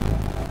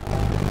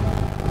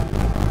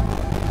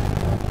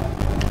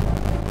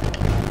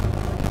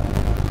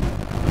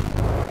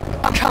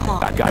 Oh, come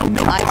on. I got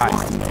no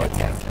ties to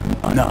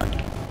North. None.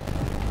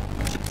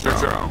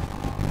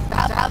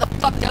 How the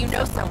fuck do you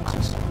know so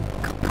much?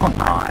 Come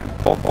on.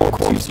 All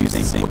corps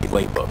using the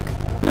playbook.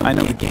 I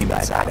know the game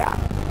inside out.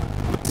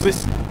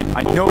 Listen,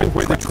 I know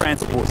where the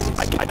transport is.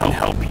 I can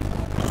help you.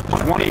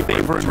 I want a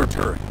favor in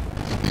return.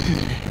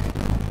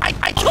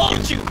 I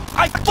told you!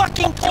 I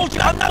fucking told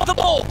you I'm not the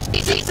bull!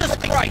 Jesus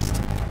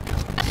Christ!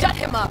 Shut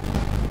him up!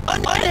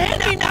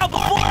 Unhand me now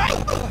before I...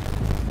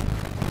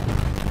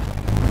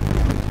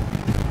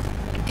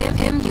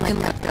 Him you can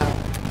let go.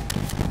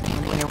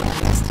 And hear what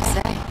he has to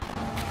say.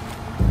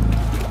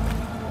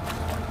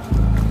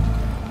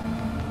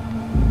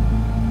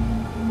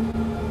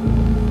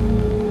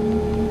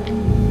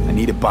 I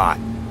need a bot.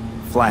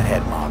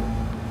 Flathead model.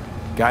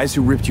 Guys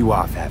who ripped you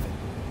off have it.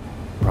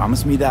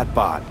 Promise me that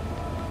bot.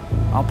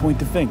 I'll point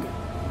the finger.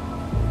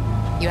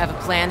 You have a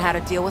plan how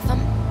to deal with them?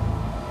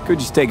 Could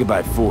just take it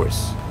by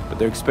force, but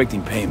they're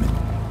expecting payment.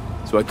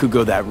 So I could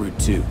go that route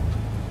too.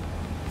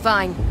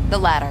 Fine, the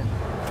latter.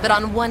 But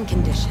on one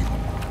condition.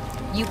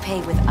 You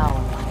pay with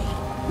our money.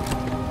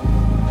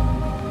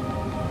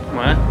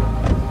 What?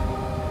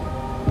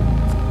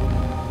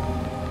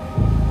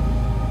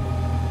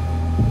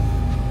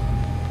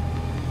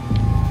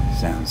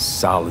 Sounds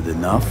solid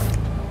enough.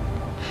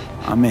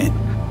 I'm in.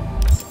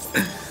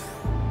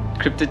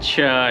 Cryptid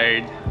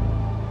shard.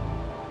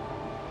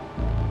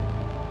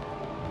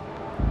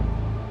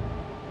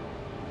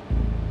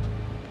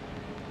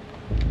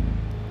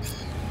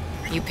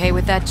 You pay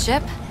with that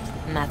chip,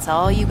 and that's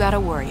all you gotta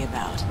worry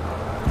about.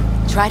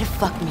 Try to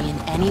fuck me in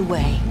any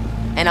way,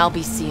 and I'll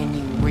be seeing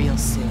you real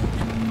soon.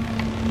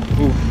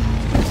 Oof.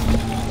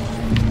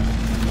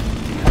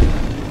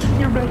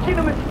 You're making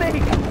a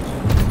mistake.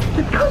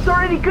 This girl's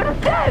already good as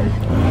dead.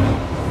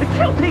 And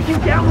she'll take you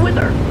down with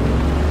her.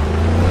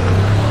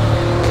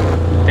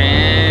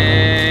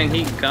 Dang,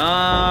 he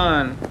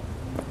gone.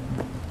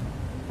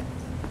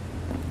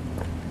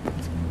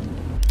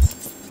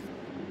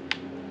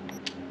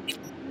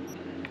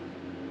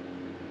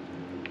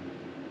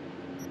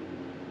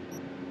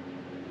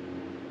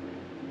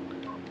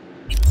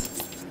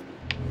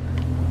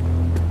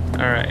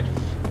 All right.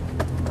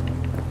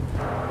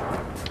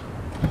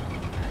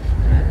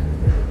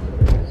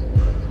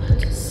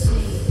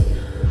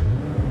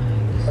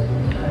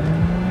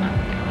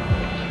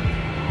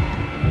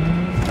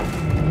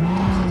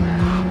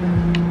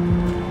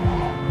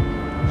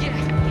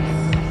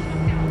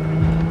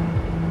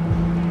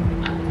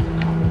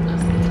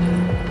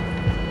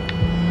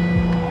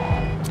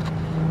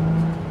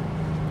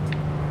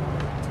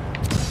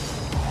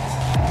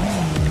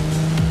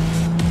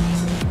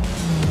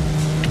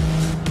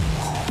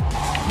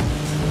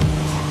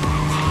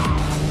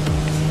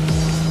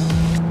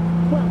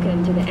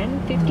 Welcome to the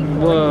N54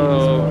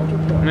 Whoa, World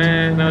Report.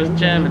 man, I was I'm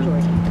jamming.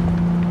 Jordan.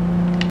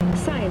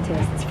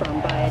 Scientists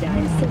from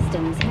Biodyne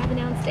Systems have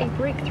announced a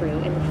breakthrough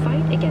in the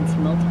fight against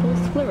multiple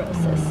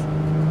sclerosis.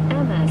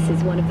 MS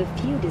is one of the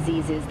few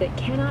diseases that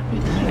cannot be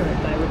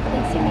cured by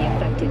replacing the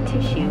affected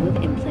tissue with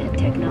implant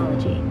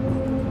technology.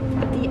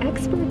 But the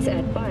experts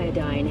at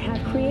Biodyne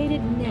have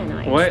created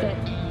nanites that,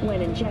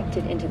 when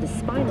injected into the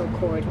spinal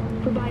cord,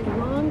 provide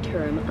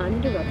long-term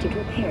uninterrupted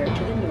repair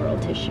to the neural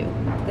tissue.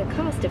 The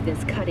cost of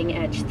this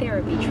cutting-edge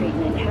therapy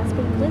treatment has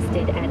been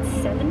listed at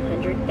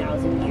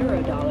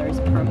 €700,000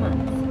 per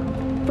month.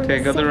 For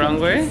Did I go the wrong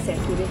way?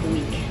 consecutive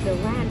week, the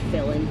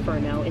landfill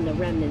inferno in the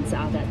remnants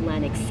of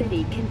Atlantic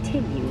City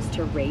continues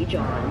to rage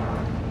on.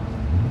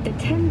 The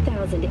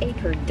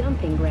 10,000-acre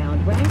dumping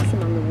ground ranks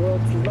among the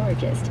world's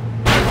largest,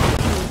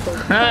 contains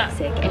both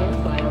toxic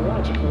and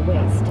biological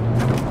waste.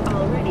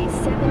 Already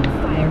 7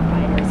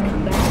 firefighters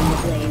combating the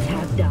blaze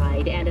have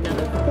died, and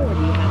another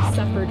 40 have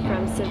suffered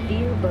from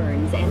severe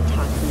burns and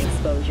toxin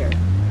exposure.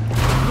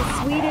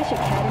 The Swedish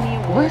Academy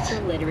Award for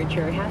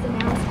Literature has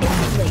announced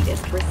its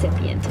latest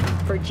recipient,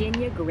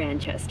 Virginia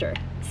Grantchester,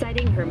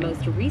 citing her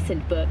most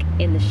recent book,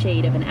 In the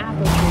Shade of an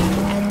Apple Tree,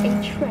 as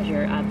a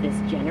treasure of this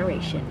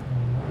generation.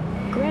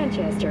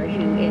 Grantchester,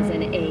 who is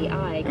an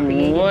AI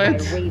created by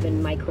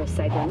Raven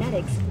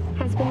Microcybernetics,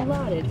 has been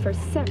lauded for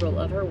several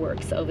of her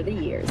works over the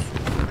years.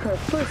 Her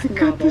first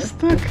novel,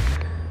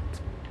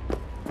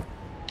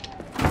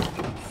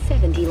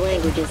 70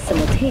 languages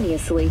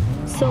simultaneously,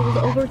 sold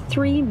over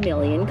 3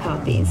 million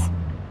copies.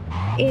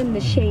 In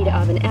the Shade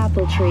of an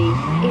Apple Tree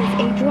is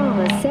a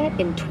drama set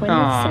in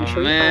 20th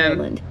century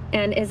Ireland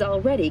and is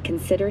already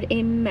considered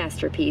a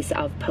masterpiece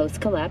of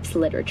post-collapse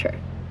literature.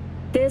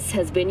 This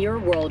has been your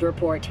World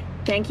Report.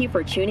 Thank you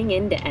for tuning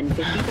in to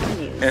N54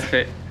 News. F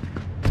it.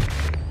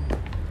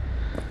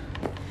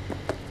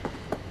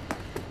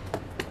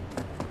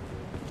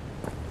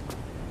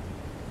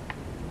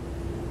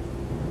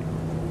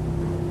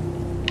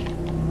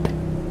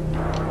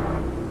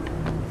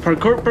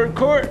 Parkour,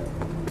 parkour!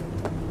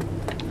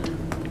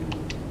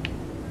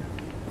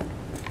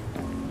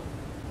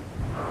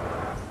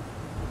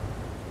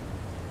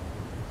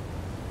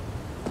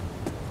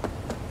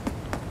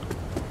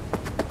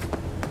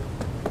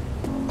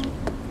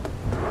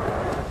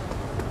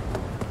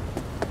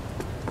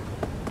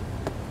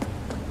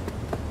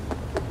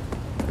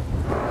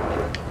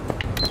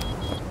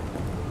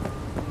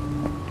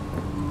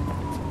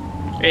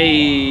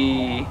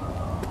 Hey!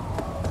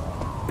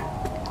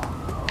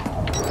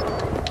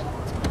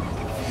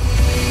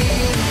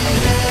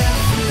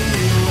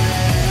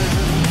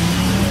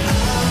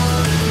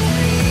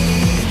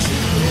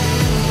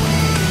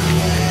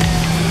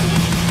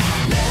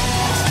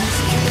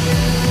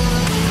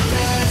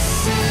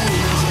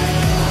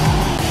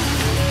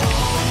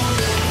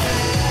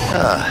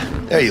 Ah,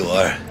 there you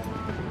are.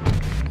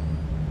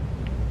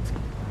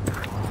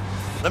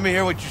 Let me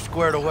hear what you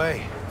squared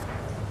away.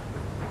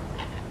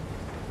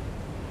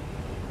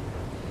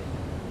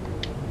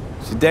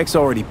 So Dex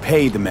already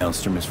paid the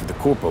Maelstromers for the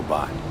Corpo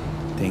bot.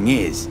 Thing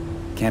is,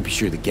 can't be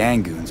sure the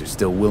Gangoons are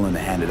still willing to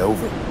hand it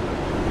over.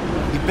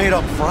 You paid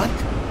up front?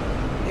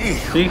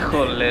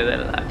 Híjole de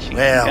la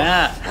chingada.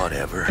 Well,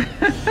 whatever.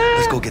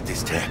 Let's go get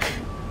this tech.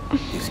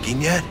 You scheme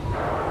yet?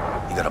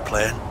 You got a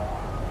plan?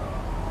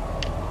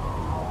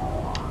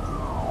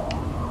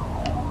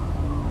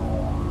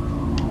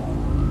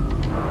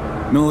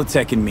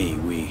 Militech and me,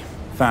 we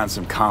found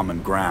some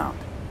common ground.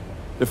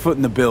 They're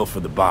footing the bill for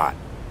the bot.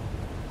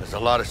 There's a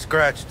lot of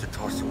scratch to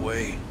toss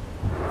away.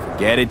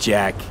 Forget it,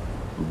 Jack.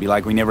 It'll be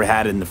like we never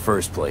had it in the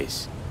first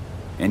place.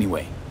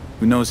 Anyway,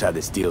 who knows how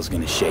this deal's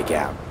gonna shake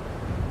out.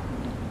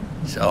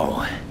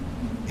 So,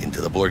 into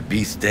the Borg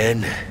Beast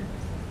Den?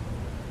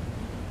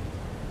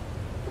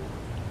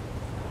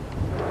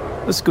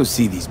 Let's go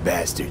see these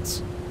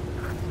bastards.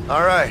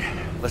 All right,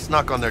 let's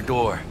knock on their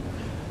door.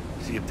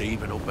 See if they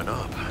even open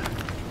up.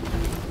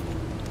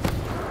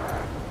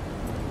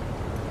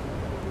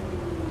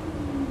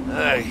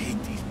 I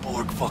hate these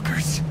Borg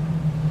fuckers.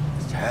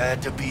 It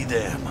had to be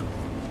them.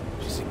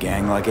 Just a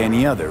gang like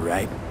any other,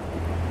 right?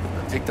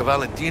 Take the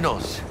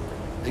Valentinos.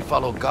 They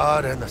follow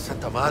God and the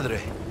Santa Madre.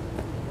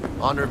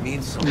 Honor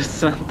means something.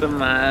 Santa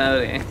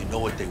Madre. You know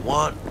what they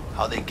want,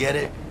 how they get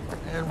it,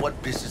 and what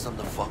pisses them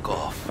the fuck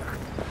off.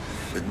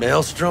 With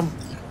Maelstrom,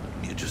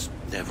 you just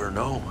never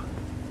know.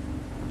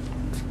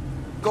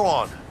 Go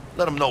on,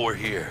 let them know we're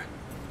here.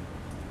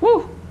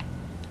 Woo!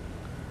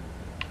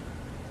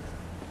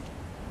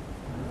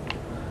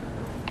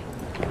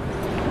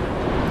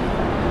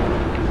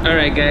 All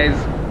right, guys.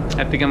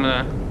 I think I'm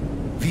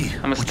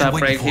gonna stop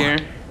right here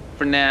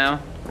for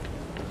now.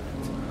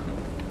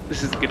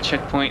 This is a good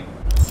checkpoint.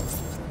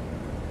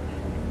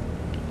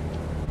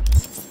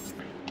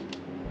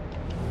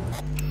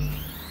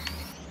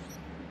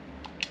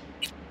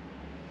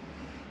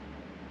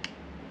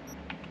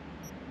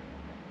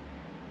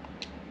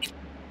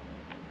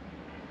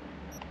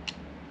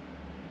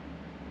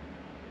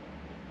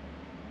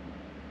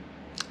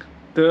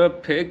 The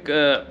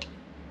pickup.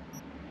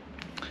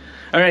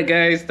 Alright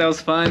guys, that was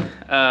fun.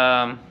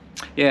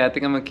 Yeah, I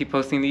think I'm gonna keep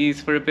posting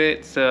these for a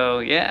bit. So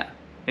yeah,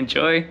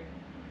 enjoy.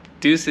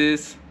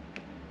 Deuces.